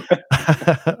 Pepper.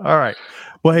 All right.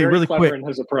 Well, hey, Very really clever quick. in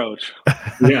his approach.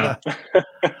 Yeah.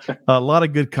 A lot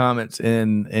of good comments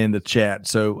in the chat.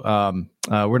 So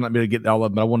we're not going to get all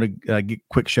of them, but I want to get a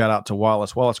quick shout out to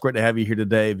Wallace. Wallace, great to have you here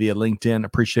today via LinkedIn.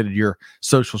 Appreciated your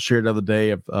social share the other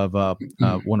day of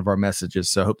one of our messages.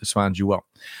 So I hope this finds you well.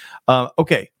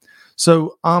 Okay.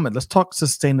 So Ahmed, let's talk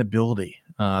sustainability.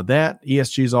 That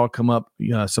ESG has all come up.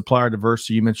 Supplier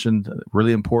diversity, you mentioned,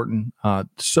 really important.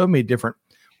 So many different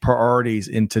priorities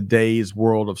in today's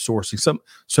world of sourcing.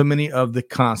 So many of the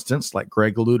constants, like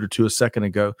Greg alluded to a second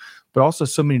ago, but also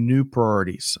so many new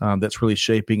priorities that's really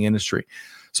shaping industry.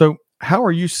 So how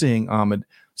are you seeing, Ahmed,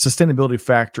 sustainability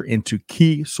factor into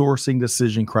key sourcing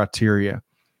decision criteria?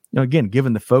 Again,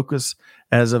 given the focus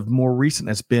as of more recent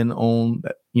has been on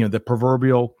the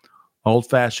proverbial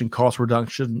old-fashioned cost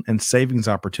reduction and savings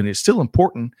opportunity. It's still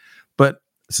important, but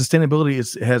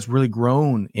sustainability has really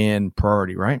grown in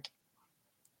priority, right?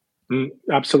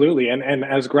 Absolutely. And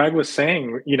as Greg was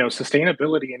saying,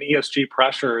 sustainability and ESG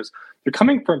pressures, they're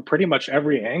coming from pretty much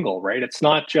every angle, right? It's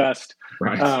not just,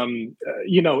 right.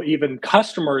 Even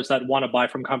customers that want to buy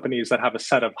from companies that have a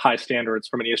set of high standards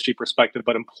from an ESG perspective,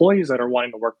 but employees that are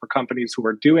wanting to work for companies who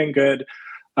are doing good.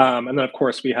 And then, of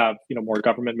course, we have, more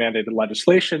government mandated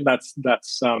legislation that's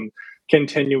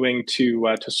continuing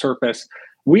to surface.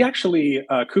 We actually,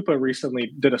 Coupa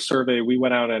recently did a survey. We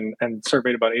went out and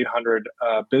surveyed about 800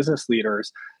 business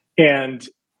leaders, and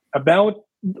about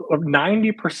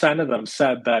 90% of them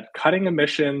said that cutting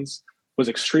emissions was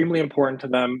extremely important to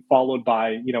them, followed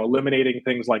by eliminating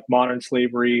things like modern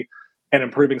slavery and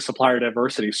improving supplier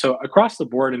diversity. So across the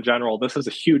board in general, this is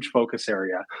a huge focus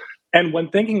area. And when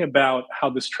thinking about how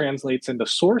this translates into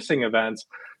sourcing events,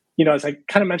 as I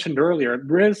kind of mentioned earlier,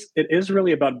 it is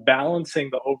really about balancing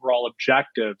the overall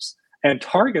objectives and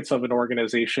targets of an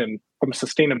organization from a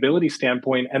sustainability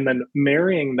standpoint, and then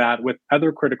marrying that with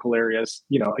other critical areas,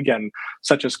 again,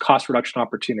 such as cost reduction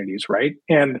opportunities, right?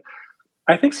 And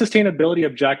I think sustainability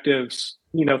objectives,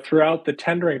 throughout the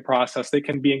tendering process, they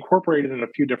can be incorporated in a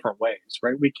few different ways,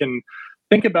 right? We can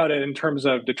think about it in terms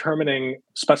of determining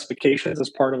specifications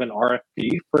as part of an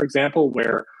RFP, for example,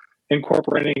 where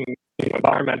incorporating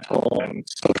environmental and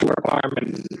social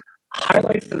requirements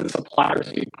highlights to the suppliers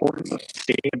the importance of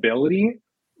sustainability,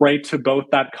 right, to both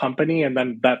that company and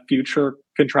then that future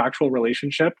contractual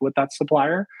relationship with that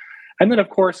supplier. And then, of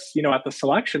course, at the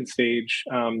selection stage,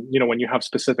 when you have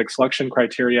specific selection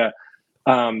criteria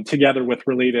together with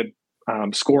related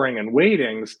scoring and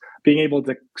weightings, being able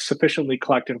to sufficiently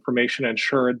collect information and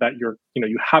ensure that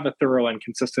you have a thorough and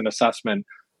consistent assessment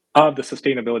of the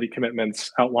sustainability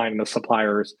commitments outlined in the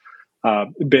supplier's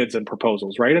bids and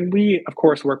proposals, right? And we, of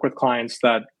course, work with clients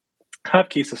that have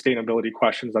key sustainability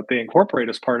questions that they incorporate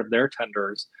as part of their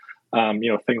tenders,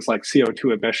 things like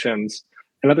CO2 emissions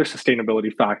and other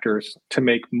sustainability factors to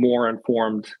make more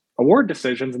informed award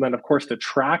decisions, and then, of course, to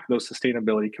track those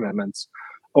sustainability commitments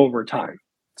over time.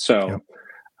 So,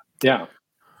 yeah.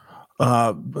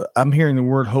 I'm hearing the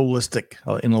word holistic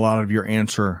in a lot of your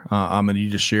answer, Ahmed, you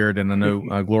just shared, and I know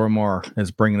Glorimar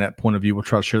is bringing that point of view. We'll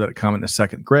try to share that comment in a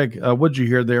second. Greg, what did you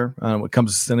hear there when it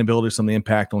comes to sustainability, some of the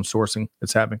impact on sourcing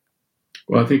it's having?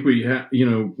 Well, I think we have,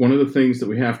 one of the things that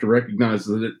we have to recognize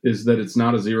is that it's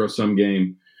not a zero-sum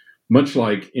game. Much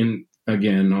like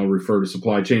again, I'll refer to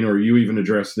supply chain, or you even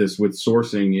address this with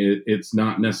sourcing. It's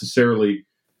not necessarily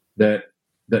that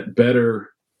better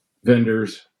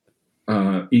vendors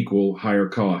equal higher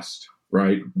cost,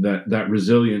 right? That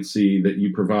resiliency that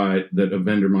you provide, that a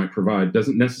vendor might provide,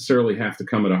 doesn't necessarily have to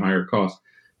come at a higher cost.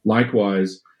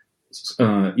 Likewise,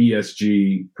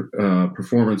 ESG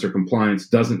performance or compliance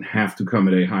doesn't have to come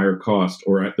at a higher cost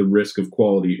or at the risk of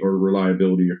quality or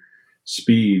reliability or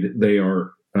speed. They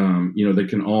are, they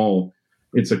can all.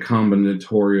 It's a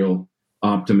combinatorial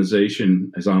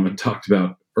optimization, as Ahmed talked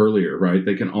about earlier, right?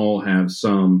 They can all have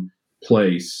some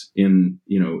place in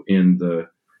the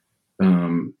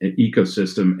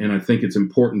ecosystem. And I think it's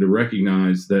important to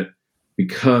recognize that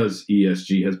because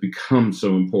ESG has become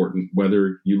so important,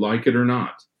 whether you like it or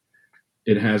not,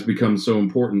 it has become so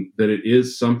important that it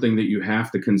is something that you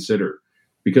have to consider.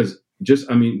 Because just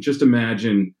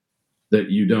imagine that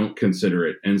you don't consider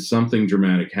it and something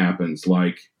dramatic happens,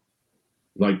 like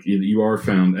you are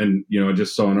found. And, I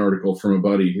just saw an article from a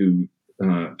buddy who,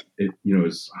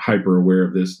 is hyper aware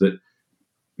of this, that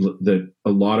a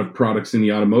lot of products in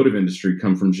the automotive industry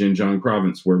come from Xinjiang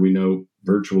province, where we know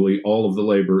virtually all of the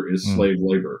labor is slave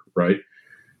labor, right?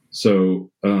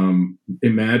 So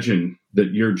imagine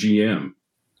that you're GM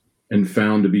and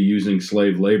found to be using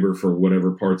slave labor for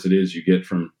whatever parts it is you get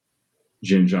from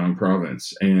Xinjiang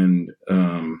province, and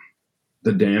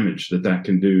the damage that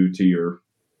can do to your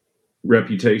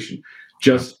reputation.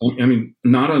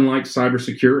 Not unlike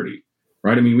cybersecurity,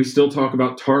 right? We still talk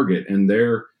about Target and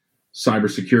their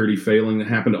cybersecurity failing that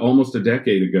happened almost a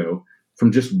decade ago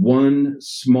from just one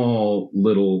small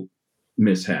little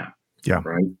mishap. Yeah.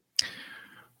 Right.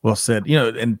 Well said.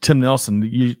 And Tim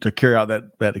Nelson, to carry out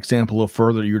that example a little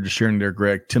further, you were just sharing there,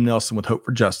 Greg. Tim Nelson with Hope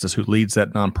for Justice, who leads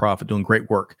that nonprofit, doing great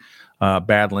work,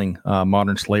 battling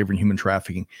modern slavery and human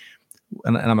trafficking.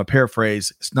 And I'm a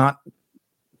paraphrase. It's not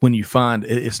when you find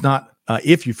it. It's not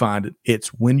if you find it. It's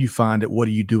when you find it. What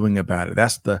are you doing about it?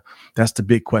 That's the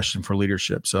big question for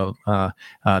leadership. So, Ahmed,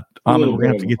 we're gonna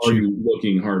have to get you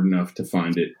looking hard enough to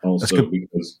find it. Also,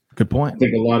 because good point. I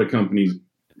think a lot of companies,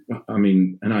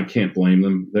 and I can't blame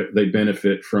them. They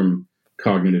benefit from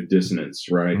cognitive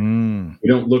dissonance, right? We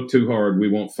don't look too hard, we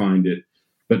won't find it.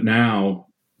 But now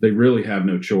they really have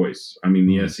no choice.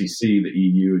 The SEC, the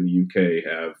EU, and the UK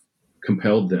have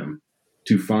compelled them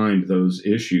to find those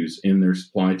issues in their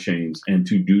supply chains and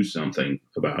to do something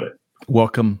about it.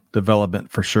 Welcome development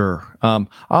for sure.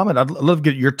 Ahmed, I'd love to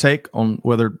get your take on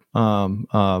whether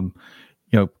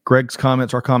Greg's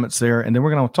comments, our comments there, and then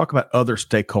we're going to talk about other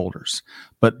stakeholders.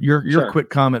 But your Sure. quick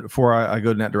comment before I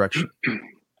go in that direction.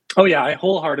 Oh, yeah, I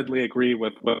wholeheartedly agree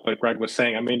with what Greg was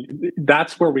saying.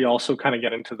 That's where we also kind of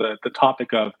get into the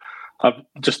topic of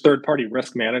just third-party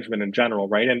risk management in general,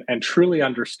 right? And truly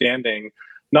understanding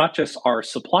not just our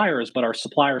suppliers, but our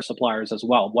suppliers as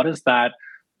well. What does that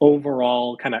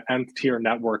overall kind of nth tier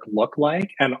network look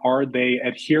like? And are they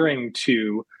adhering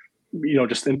to,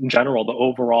 just in general, the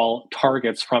overall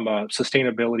targets from a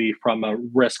sustainability, from a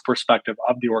risk perspective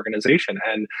of the organization?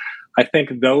 And I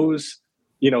think those,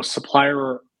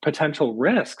 supplier potential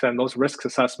risks and those risk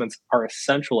assessments are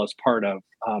essential as part of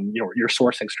your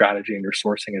sourcing strategy and your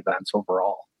sourcing events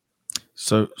overall.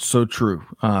 So true.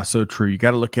 So true. You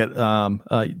got to look at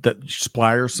the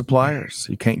suppliers.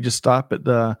 You can't just stop at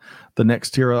the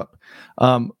next tier up.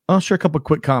 I'll share a couple of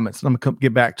quick comments, and I'm going to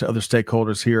get back to other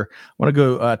stakeholders here. I want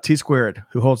to go T Squared,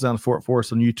 who holds down the fort for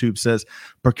us on YouTube, says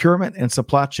procurement and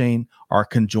supply chain are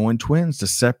conjoined twins. To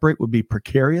separate would be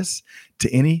precarious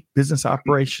to any business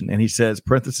operation. And he says,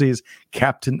 parentheses,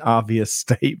 Captain Obvious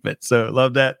statement. So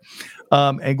love that.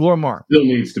 And Glormar. Still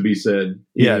needs to be said.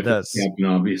 Yeah, it does. Captain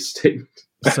Obvious statement.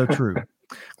 So true.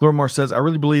 Glormar says, I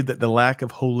really believe that the lack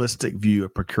of holistic view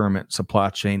of procurement, supply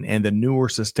chain, and the newer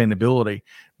sustainability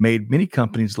made many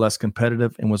companies less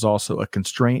competitive and was also a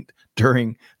constraint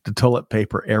during the toilet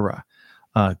paper era.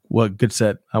 Well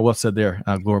said there,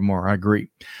 Glormar. I agree.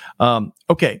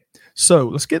 Okay, so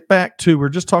let's get back to, we're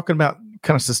just talking about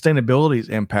kind of sustainability's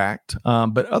impact,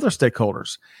 but other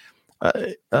stakeholders.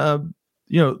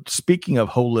 Speaking of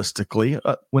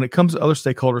holistically, when it comes to other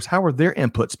stakeholders, how are their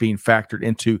inputs being factored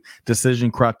into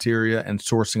decision criteria and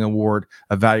sourcing award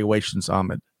evaluations,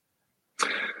 Ahmed?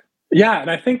 Yeah, and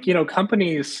I think,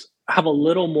 companies have a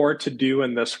little more to do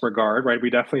in this regard, right? We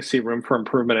definitely see room for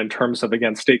improvement in terms of,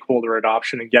 again, stakeholder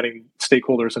adoption and getting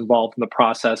stakeholders involved in the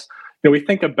process. We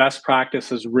think a best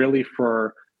practice is really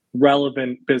for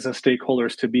relevant business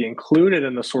stakeholders to be included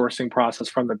in the sourcing process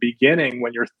from the beginning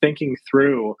when you're thinking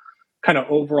through kind of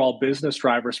overall business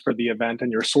drivers for the event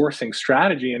and your sourcing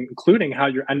strategy, including how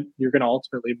you're going to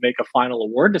ultimately make a final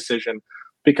award decision.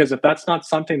 Because if that's not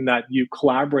something that you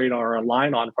collaborate or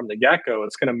align on from the get-go,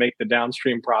 it's going to make the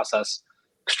downstream process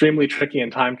extremely tricky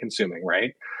and time consuming,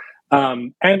 right?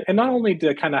 And not only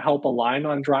to kind of help align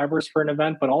on drivers for an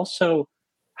event, but also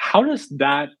how does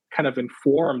that kind of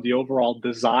inform the overall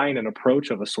design and approach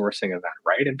of a sourcing event,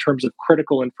 right? In terms of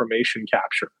critical information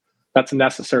capture that's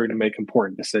necessary to make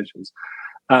important decisions.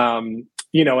 And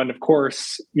of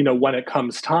course, when it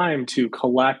comes time to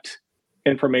collect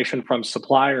information from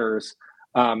suppliers,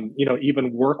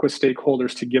 even work with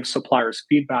stakeholders to give suppliers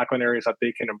feedback on areas that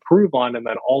they can improve on, and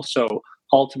then also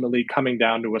ultimately coming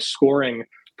down to a scoring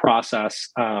process,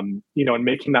 and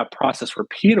making that process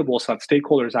repeatable so that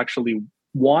stakeholders actually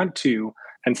want to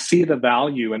and see the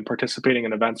value in participating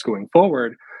in events going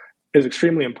forward is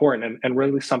extremely important and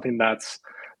really something that's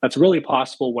really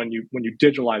possible when you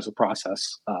digitalize the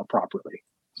process properly.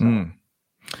 So.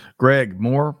 Greg,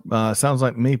 more sounds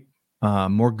like me.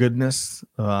 More goodness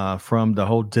from the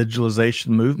whole digitalization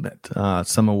movement.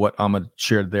 Some of what Ahmed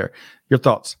shared there. Your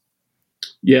thoughts?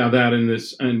 Yeah, that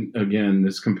and again,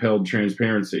 this compelled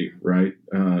transparency, right?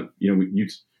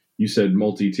 You said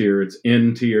multi-tier. It's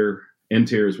N-tier.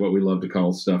 N-tier is what we love to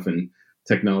call stuff in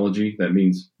technology. That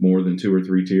means more than 2 or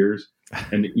 3 tiers.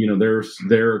 And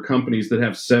there are companies that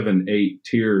have 7, 8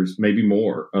 tiers, maybe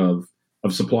more of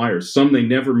suppliers. Some they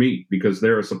never meet because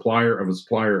they're a supplier of a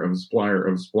supplier of a supplier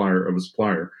of a supplier of a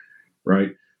supplier,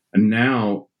 right? And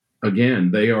now,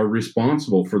 again, they are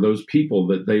responsible for those people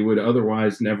that they would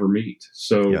otherwise never meet.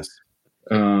 So yes.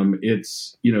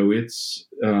 It's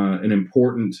an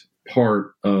important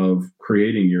part of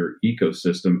creating your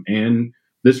ecosystem, and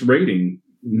this rating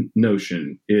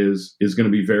notion is going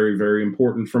to be very, very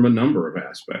important from a number of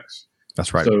aspects.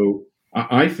 That's right. So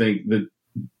I think that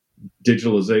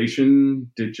digitalization,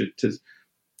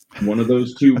 one of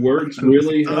those 2 words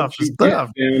really helps you get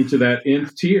down to that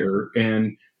nth tier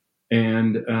and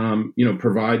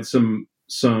provide some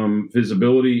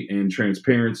visibility and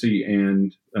transparency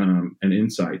and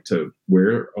insight to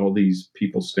where all these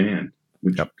people stand,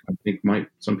 which I think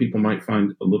some people might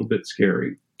find a little bit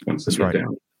scary once they get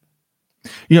down.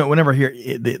 Whenever I hear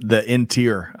the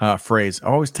N-tier phrase, it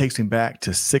always takes me back to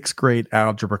 6th grade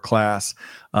algebra class.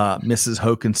 Mrs.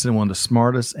 Hokinson, one of the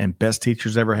smartest and best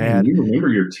teachers ever had. You remember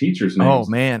your teacher's name? Oh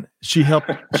man, she helped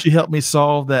me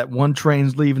solve that one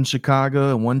train's leaving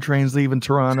Chicago and one train's leaving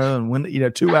Toronto, and when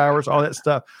 2 hours, all that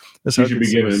stuff. She should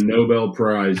be given a Nobel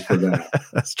Prize for that.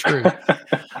 That's true.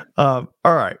 All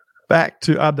right. Back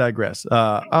to, I digress.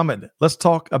 Ahmed, let's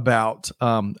talk about,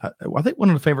 I think one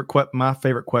of the my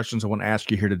favorite questions I want to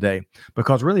ask you here today,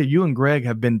 because really you and Greg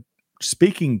have been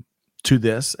speaking to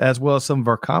this as well as some of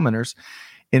our commenters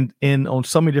in on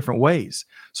so many different ways.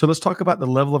 So let's talk about the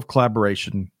level of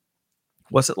collaboration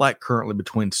What's it like currently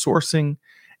between sourcing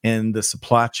and the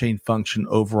supply chain function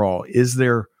overall? Is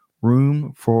there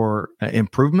room for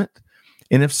improvement?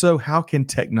 And if so, how can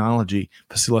technology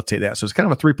facilitate that? So it's kind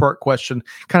of a three-part question.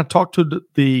 Kind of talk to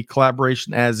the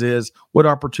collaboration as is, what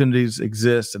opportunities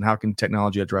exist, and how can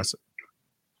technology address it?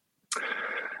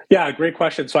 Yeah, great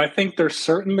question. So I think there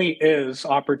certainly is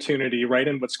opportunity, right?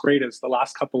 And what's great is the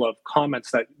last couple of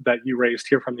comments that you raised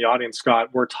here from the audience, Scott,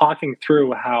 we're talking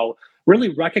through how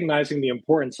really recognizing the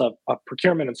importance of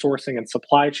procurement and sourcing and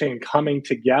supply chain coming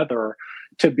together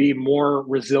to be more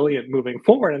resilient moving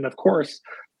forward. And of course,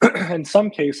 in some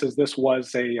cases, this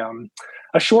was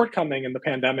a shortcoming in the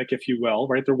pandemic, if you will,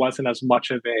 right? There wasn't as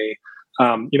much of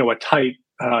a tight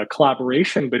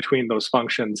collaboration between those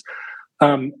functions.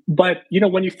 But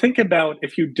when you think about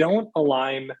if you don't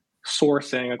align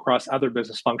sourcing across other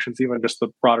business functions, even just the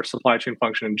broader supply chain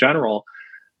function in general,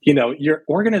 your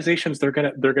organizations they're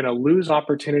gonna lose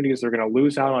opportunities, they're gonna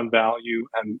lose out on value,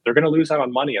 and they're gonna lose out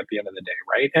on money at the end of the day,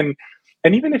 right?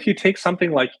 And even if you take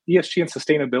something like ESG and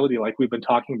sustainability, like we've been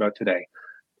talking about today,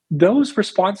 those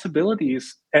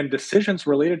responsibilities and decisions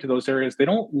related to those areas, they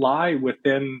don't lie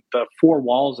within the four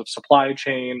walls of supply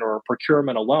chain or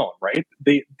procurement alone, right?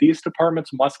 These departments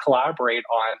must collaborate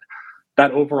on that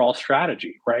overall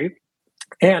strategy, right?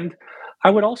 And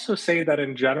I would also say that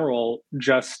in general,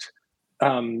 just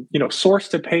source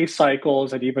to pay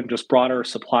cycles and even just broader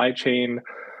supply chain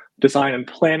design and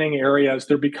planning areas,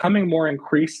 they're becoming more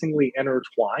increasingly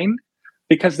intertwined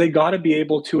because they got to be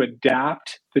able to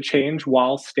adapt to change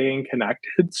while staying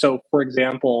connected. So, for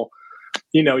example,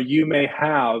 you may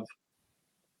have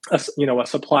a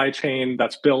supply chain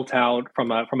that's built out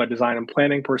from a design and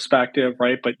planning perspective,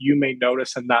 right? But you may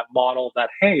notice in that model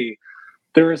that, hey,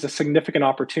 there is a significant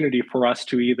opportunity for us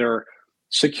to either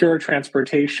secure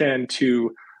transportation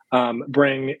to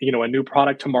bring a new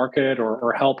product to market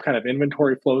or help kind of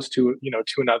inventory flows to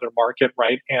another market,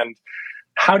 right? And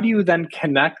how do you then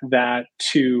connect that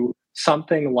to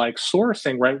something like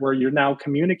sourcing, right, where you're now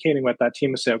communicating with that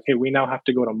team to say, okay, we now have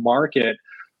to go to market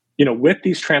with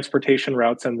these transportation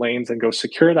routes and lanes and go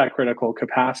secure that critical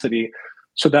capacity,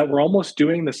 so that we're almost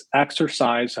doing this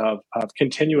exercise of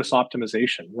continuous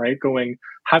optimization, right?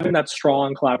 Having that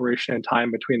strong collaboration and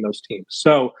time between those teams.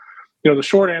 So the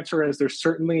short answer is there's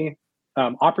certainly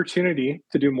opportunity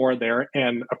to do more there.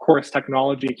 And of course,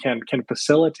 technology can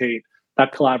facilitate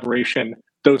that collaboration,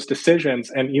 those decisions,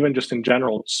 and even just in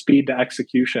general, speed to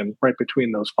execution right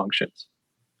between those functions.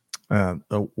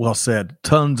 Well said.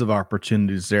 Tons of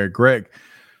opportunities there. Greg,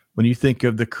 when you think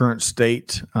of the current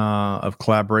state of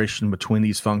collaboration between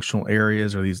these functional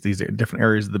areas or these different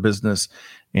areas of the business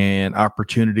and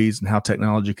opportunities and how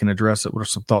technology can address it, what are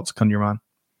some thoughts that come to your mind?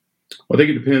 Well, I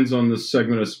think it depends on the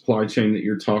segment of supply chain that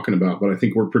you're talking about, but I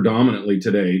think we're predominantly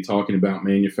today talking about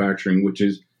manufacturing, which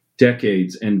is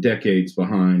decades and decades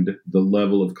behind the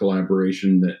level of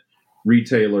collaboration that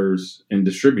retailers and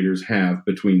distributors have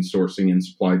between sourcing and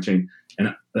supply chain.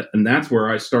 And that's where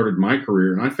I started my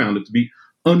career, and I found it to be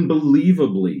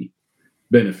unbelievably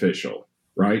beneficial,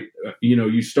 right?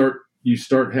 You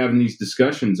start having these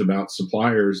discussions about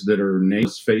suppliers that are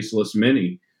nameless, faceless,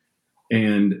 many,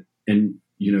 and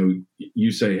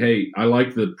you say, hey, I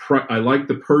like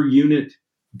the per unit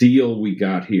deal we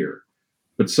got here.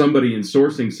 But somebody in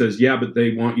sourcing says, yeah, but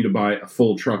they want you to buy a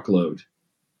full truckload,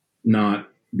 not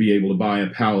be able to buy a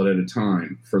pallet at a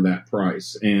time for that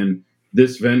price. And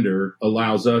this vendor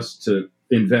allows us to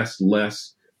invest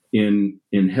less in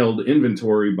held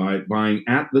inventory by buying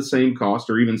at the same cost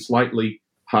or even slightly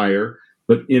higher,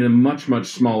 but in a much, much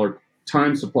smaller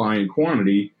time supply and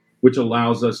quantity, which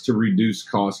allows us to reduce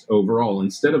cost overall.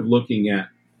 Instead of looking at,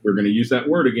 we're going to use that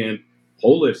word again,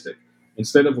 holistic.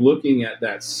 Instead of looking at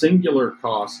that singular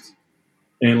cost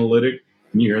analytic,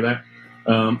 can you hear that?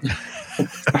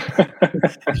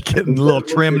 Getting a little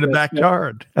trim in the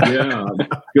backyard. Yeah,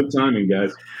 good timing,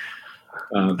 guys.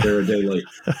 They're a day late.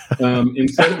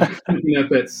 Instead of looking at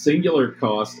that singular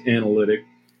cost analytic,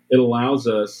 it allows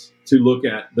us to look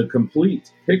at the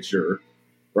complete picture,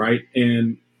 right?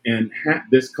 And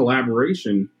this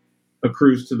collaboration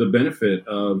accrues to the benefit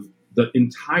of the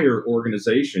entire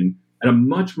organization at a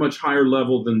much, much higher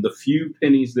level than the few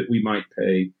pennies that we might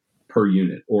pay per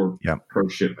unit or per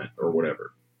shipment or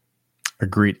whatever.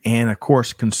 Agreed. And of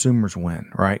course, consumers win,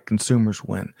 right? Consumers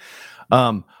win.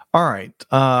 All right.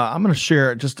 I'm going to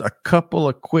share just a couple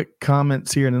of quick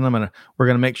comments here, and then we're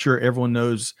going to make sure everyone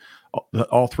knows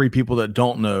all three people that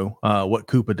don't know what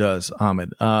Coupa does,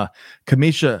 Ahmed.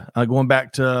 Kamisha, going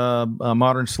back to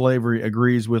modern slavery,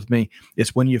 agrees with me.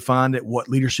 It's when you find it, what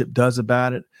leadership does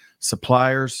about it.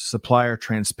 Supplier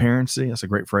transparency, that's a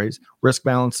great phrase. Risk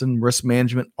balancing, risk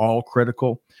management, all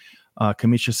critical.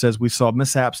 Kamisha says we saw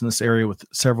mishaps in this area with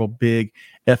several big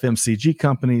FMCG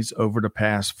companies over the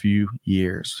past few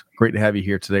years. Great to have you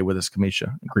here today with us,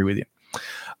 Kamisha. Agree with you.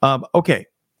 Okay,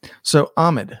 so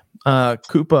Ahmed,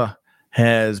 Coupa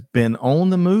has been on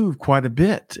the move quite a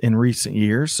bit in recent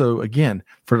years. So again,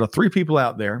 for the three people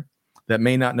out there that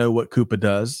may not know what Coupa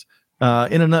does,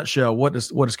 in a nutshell, what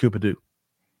does Coupa do?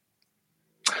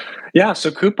 Yeah,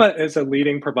 so Coupa is a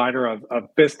leading provider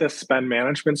of business spend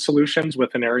management solutions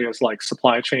within areas like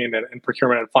supply chain and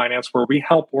procurement and finance, where we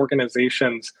help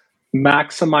organizations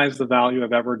maximize the value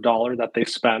of every dollar that they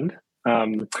spend.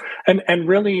 And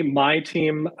really, my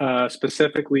team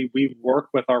specifically, we work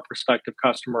with our prospective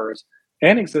customers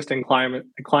and existing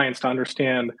clients to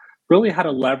understand really how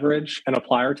to leverage and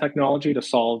apply our technology to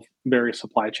solve various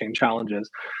supply chain challenges.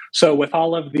 So with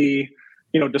all of the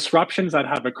disruptions that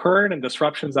have occurred and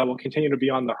disruptions that will continue to be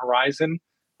on the horizon,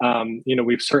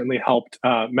 we've certainly helped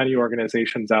many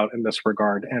organizations out in this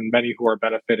regard, and many who are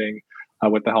benefiting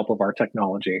with the help of our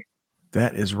technology.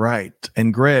 That is right.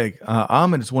 And Greg,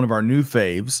 Ahmed is one of our new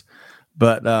faves,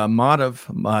 but Madhav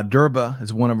Durba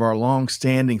is one of our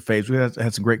long-standing faves. We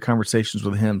had some great conversations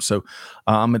with him. So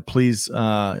Ahmed, please give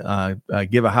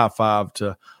a high five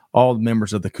to all the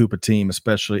members of the Coupa team,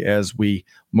 especially as we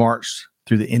march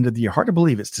through the end of the year. Hard to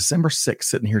believe it's December 6th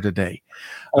sitting here today.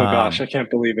 Oh gosh, I can't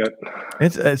believe it.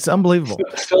 It's unbelievable.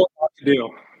 Still a lot to do.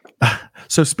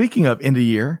 So speaking of end of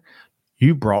year,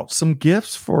 you brought some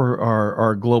gifts for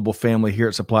our global family here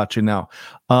at Supply Chain Now.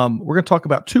 We're going to talk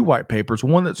about two white papers,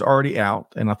 one that's already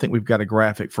out, and I think we've got a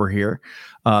graphic for here.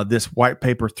 This white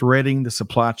paper, Threading the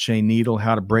Supply Chain Needle,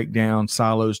 How to Break Down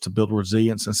Silos to Build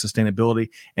Resilience and Sustainability.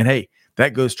 And hey,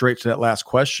 that goes straight to that last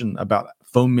question about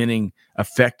fomenting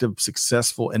effective,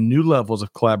 successful, and new levels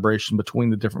of collaboration between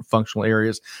the different functional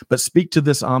areas. But speak to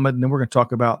this, Ahmed, and then we're going to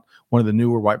talk about one of the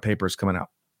newer white papers coming out.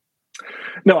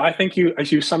 No, I think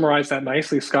you summarized that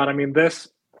nicely, Scott. I mean, this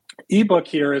ebook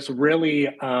here is really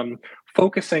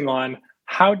focusing on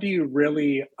how do you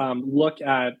really look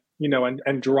at,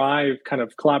 and drive kind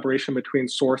of collaboration between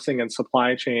sourcing and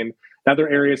supply chain, and other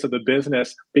areas of the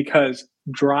business, because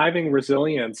driving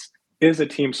resilience is a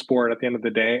team sport at the end of the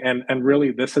day. And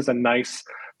really, this is a nice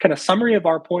kind of summary of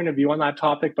our point of view on that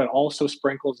topic, but also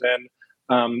sprinkles in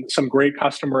some great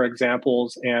customer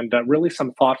examples and really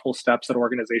some thoughtful steps that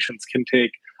organizations can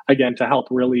take, again, to help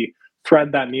really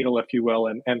thread that needle, if you will,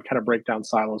 and kind of break down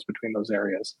silos between those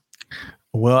areas.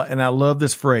 Well, and I love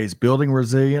this phrase, building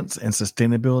resilience and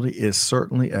sustainability is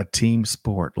certainly a team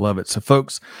sport. Love it. So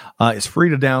folks, it's free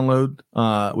to download.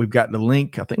 We've got the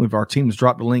link. I think our team has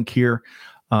dropped the link here.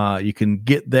 You can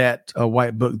get that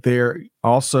white book there.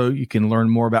 Also, you can learn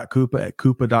more about Coupa at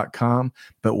coupa.com.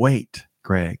 But wait,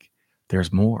 Greg,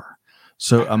 there's more.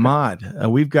 So Ahmed,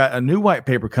 we've got a new white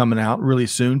paper coming out really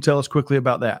soon. Tell us quickly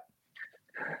about that.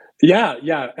 Yeah.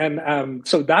 And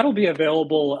so that'll be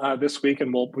available this week,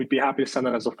 and we'd be happy to send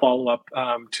that as a follow-up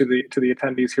to the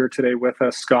attendees here today with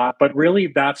us, Scott. But really,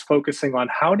 that's focusing on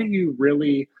how do you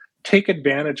really take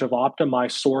advantage of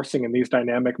optimized sourcing in these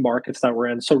dynamic markets that we're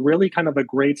in. So really kind of a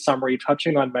great summary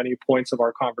touching on many points of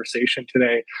our conversation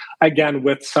today, again,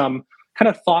 with some kind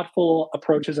of thoughtful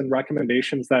approaches and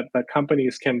recommendations that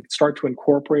companies can start to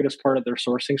incorporate as part of their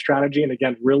sourcing strategy. And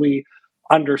again, really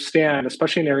understand,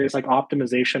 especially in areas like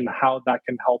optimization, how that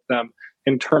can help them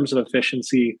in terms of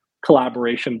efficiency,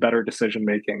 collaboration, better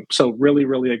decision-making. So really,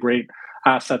 really a great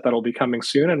asset that'll be coming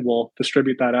soon, and we'll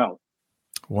distribute that out.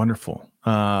 Wonderful.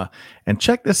 And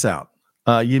check this out.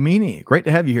 Yamini, great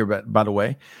to have you here, by the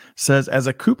way, says, as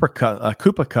a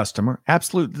Coupa customer,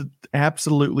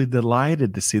 absolutely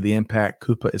delighted to see the impact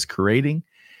Coupa is creating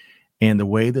and the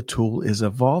way the tool is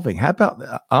evolving. How about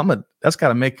Ahmed? That's got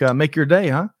to make your day,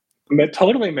 huh? It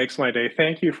totally makes my day.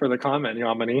 Thank you for the comment,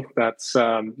 Yamini. That's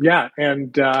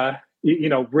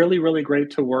really, really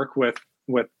great to work with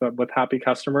happy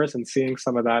customers and seeing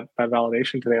some of that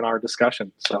validation today in our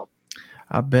discussion. So.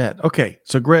 I bet. Okay.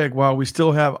 So Greg, while we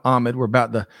still have Ahmed, we're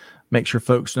about to make sure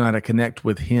folks know how to connect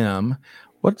with him.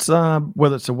 What's,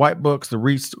 whether it's the white books, the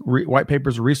white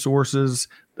papers, resources,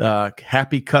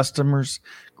 happy customers,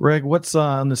 Greg, what's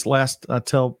on this last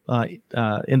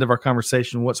end of our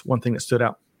conversation? What's one thing that stood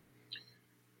out?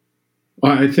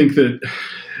 I think that,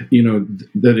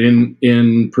 that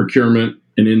in procurement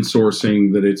and in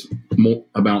sourcing, that it's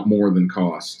about more than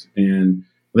cost. And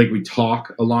I think we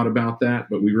talk a lot about that,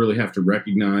 but we really have to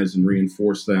recognize and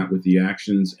reinforce that with the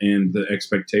actions and the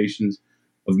expectations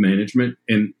of management.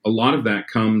 And a lot of that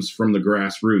comes from the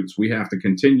grassroots. We have to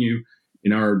continue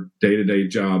in our day-to-day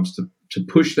jobs to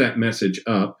push that message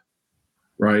up,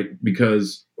 right?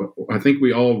 Because I think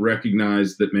we all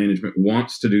recognize that management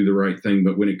wants to do the right thing,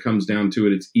 but when it comes down to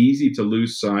it, it's easy to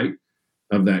lose sight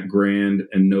of that grand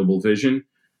and noble vision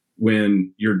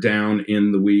when you're down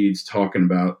in the weeds talking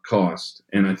about cost.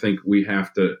 And I think we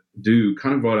have to do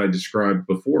kind of what I described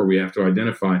before. We have to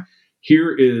identify,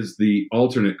 here is the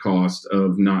alternate cost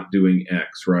of not doing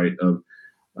X, right? Of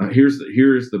here's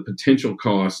the potential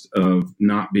cost of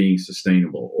not being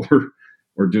sustainable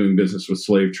or doing business with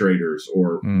slave traders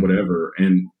or whatever.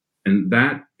 And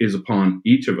that is upon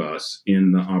each of us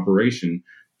in the operation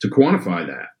to quantify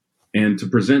that and to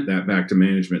present that back to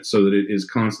management so that it is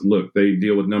constant. Look, they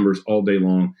deal with numbers all day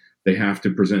long. They have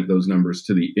to present those numbers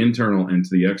to the internal and to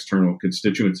the external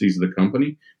constituencies of the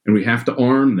company. And we have to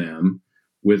arm them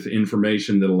with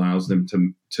information that allows them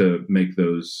to make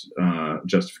those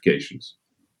justifications.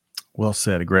 Well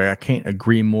said, Greg. I can't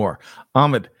agree more.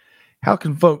 Ahmed, how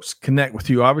can folks connect with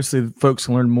you? Obviously, folks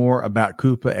can learn more about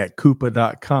Coupa at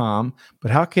coupa.com,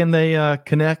 but how can they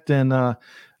connect and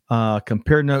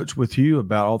compare notes with you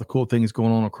about all the cool things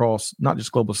going on across not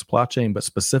just global supply chain, but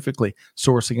specifically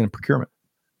sourcing and procurement?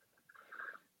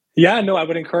 Yeah, no, I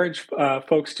would encourage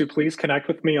folks to please connect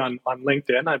with me on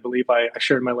LinkedIn. I believe I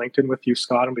shared my LinkedIn with you,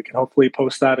 Scott, and we can hopefully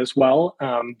post that as well.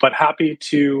 But happy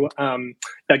to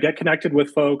get connected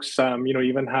with folks,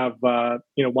 even have,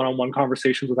 one-on-one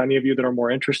conversations with any of you that are more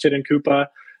interested in Coupa,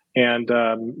 and,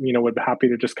 would be happy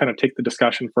to just kind of take the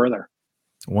discussion further.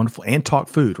 Wonderful. And talk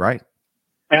food, right?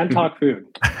 And talk food,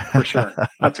 for sure.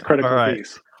 That's a critical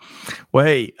piece. Well,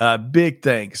 hey, big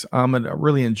thanks, Ahmed. I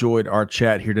really enjoyed our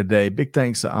chat here today. Big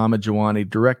thanks to Ahmed Jawani,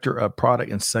 Director of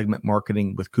Product and Segment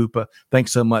Marketing with Coupa.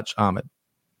 Thanks so much, Ahmed.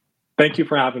 Thank you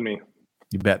for having me.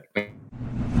 You bet.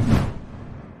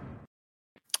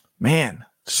 Man,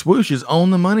 Swoosh is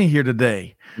on the money here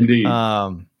today. Indeed.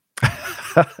 And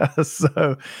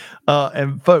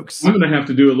folks, I'm going to have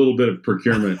to do a little bit of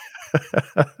procurement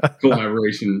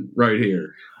collaboration right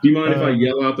here. Do you mind if I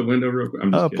yell out the window real quick?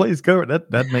 I'm just kidding. Please go.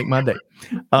 That'd make my day.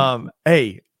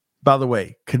 Hey, by the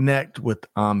way, connect with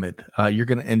Ahmed. You're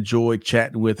going to enjoy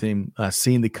chatting with him,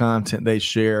 seeing the content they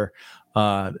share.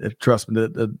 Trust me,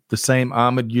 the same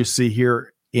Ahmed you see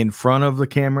here in front of the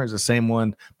camera is the same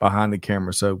one behind the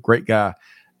camera. So great guy,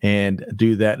 and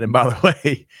do that. And by the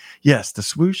way, yes, the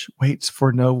Swoosh waits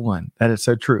for no one. That is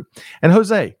so true. And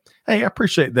Jose, hey, I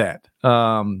appreciate that.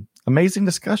 Amazing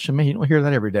discussion, man. You don't hear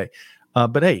that every day.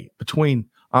 But hey, between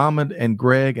Ahmed and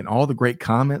Greg and all the great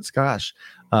comments, gosh,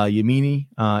 Yamini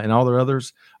and all the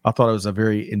others, I thought it was a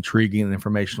very intriguing and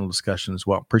informational discussion as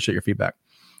well. Appreciate your feedback.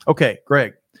 Okay,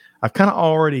 Greg, I've kind of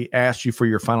already asked you for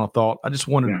your final thought. I just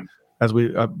wanted, as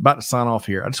we are about to sign off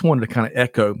here, I just wanted to kind of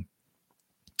echo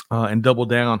and double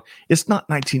down. It's not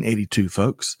 1982,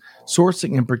 folks.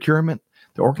 Sourcing and procurement,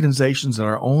 the organizations that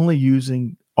are only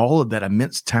using all of that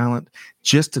immense talent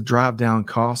just to drive down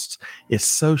costs is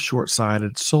so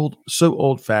short-sighted, so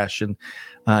old-fashioned.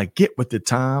 Get with the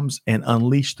times and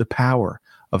unleash the power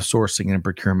of sourcing and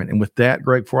procurement. And with that,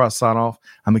 Greg, before I sign off,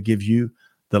 I'm going to give you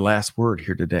the last word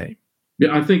here today.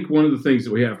 Yeah, I think one of the things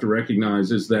that we have to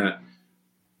recognize is that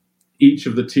each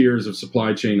of the tiers of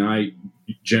supply chain, I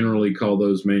generally call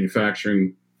those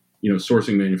manufacturing,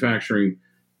 sourcing, manufacturing,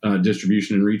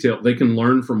 distribution, and retail, they can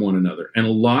learn from one another. And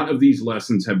a lot of these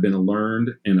lessons have been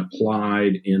learned and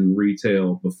applied in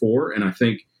retail before. And I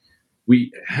think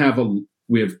we have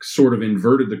sort of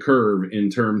inverted the curve in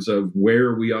terms of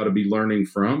where we ought to be learning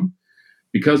from.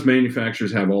 Because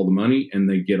manufacturers have all the money and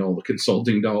they get all the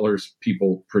consulting dollars,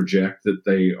 people project that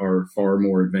they are far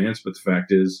more advanced. But the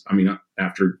fact is,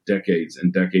 after decades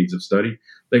and decades of study,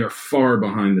 they are far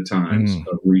behind the times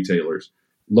of retailers,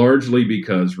 largely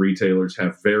because retailers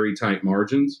have very tight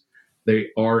margins. They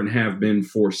are and have been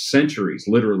for centuries,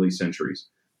 literally centuries,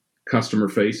 customer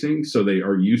facing. So they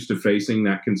are used to facing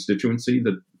that constituency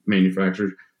that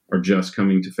manufacturers are just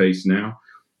coming to face now.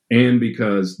 And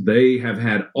because they have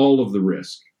had all of the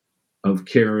risk of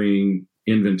carrying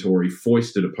inventory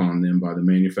foisted upon them by the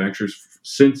manufacturers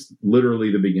since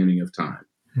literally the beginning of time.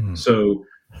 So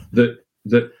that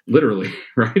literally,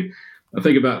 right? I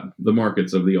think about the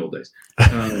markets of the old days.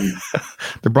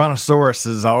 The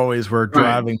brontosauruses always were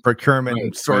driving procurement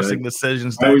and sourcing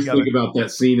decisions. I always think about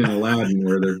that scene in Aladdin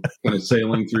where they're kind of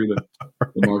sailing through the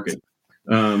market.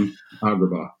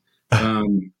 Agrabah.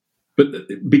 But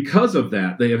because of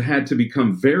that, they have had to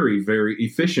become very, very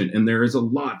efficient. And there is a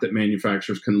lot that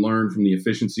manufacturers can learn from the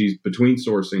efficiencies between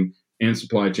sourcing and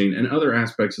supply chain and other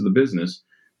aspects of the business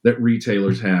that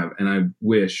retailers have. And I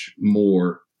wish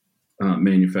more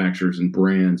manufacturers and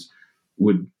brands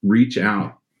would reach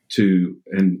out to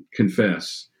and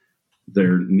confess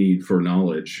their need for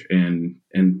knowledge and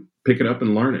pick it up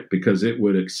and learn it, because it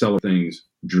would accelerate things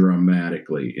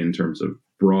dramatically in terms of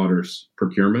broader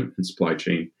procurement and supply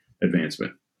chain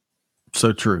advancement.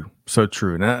 So true. So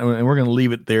true. And we're going to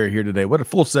leave it there here today. What a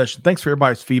full session. Thanks for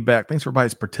everybody's feedback. Thanks for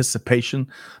everybody's participation.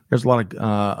 There's a lot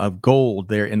of gold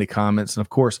there in the comments. And of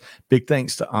course, big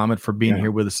thanks to Ahmed for being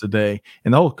here with us today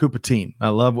and the whole Coupa team. I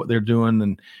love what they're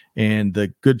doing and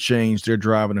the good change they're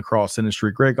driving across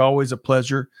industry. Greg, always a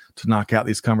pleasure to knock out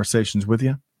these conversations with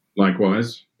you.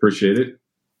 Likewise. Appreciate it.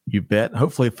 You bet.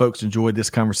 Hopefully folks enjoyed this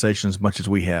conversation as much as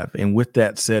we have. And with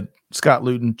that said, Scott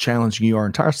Luton challenging you, our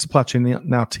entire Supply Chain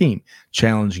Now team,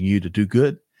 challenging you to do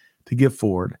good, to give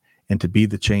forward, and to be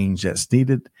the change that's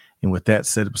needed. And with that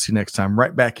said, we'll see you next time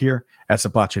right back here at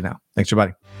Supply Chain Now. Thanks,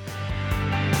 everybody.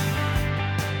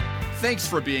 Thanks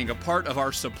for being a part of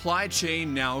our Supply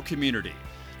Chain Now community.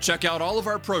 Check out all of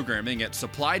our programming at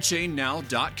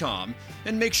supplychainnow.com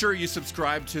and make sure you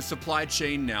subscribe to Supply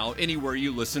Chain Now anywhere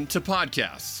you listen to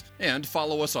podcasts. And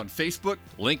follow us on Facebook,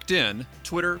 LinkedIn,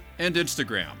 Twitter, and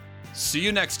Instagram. See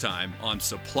you next time on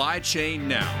Supply Chain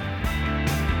Now.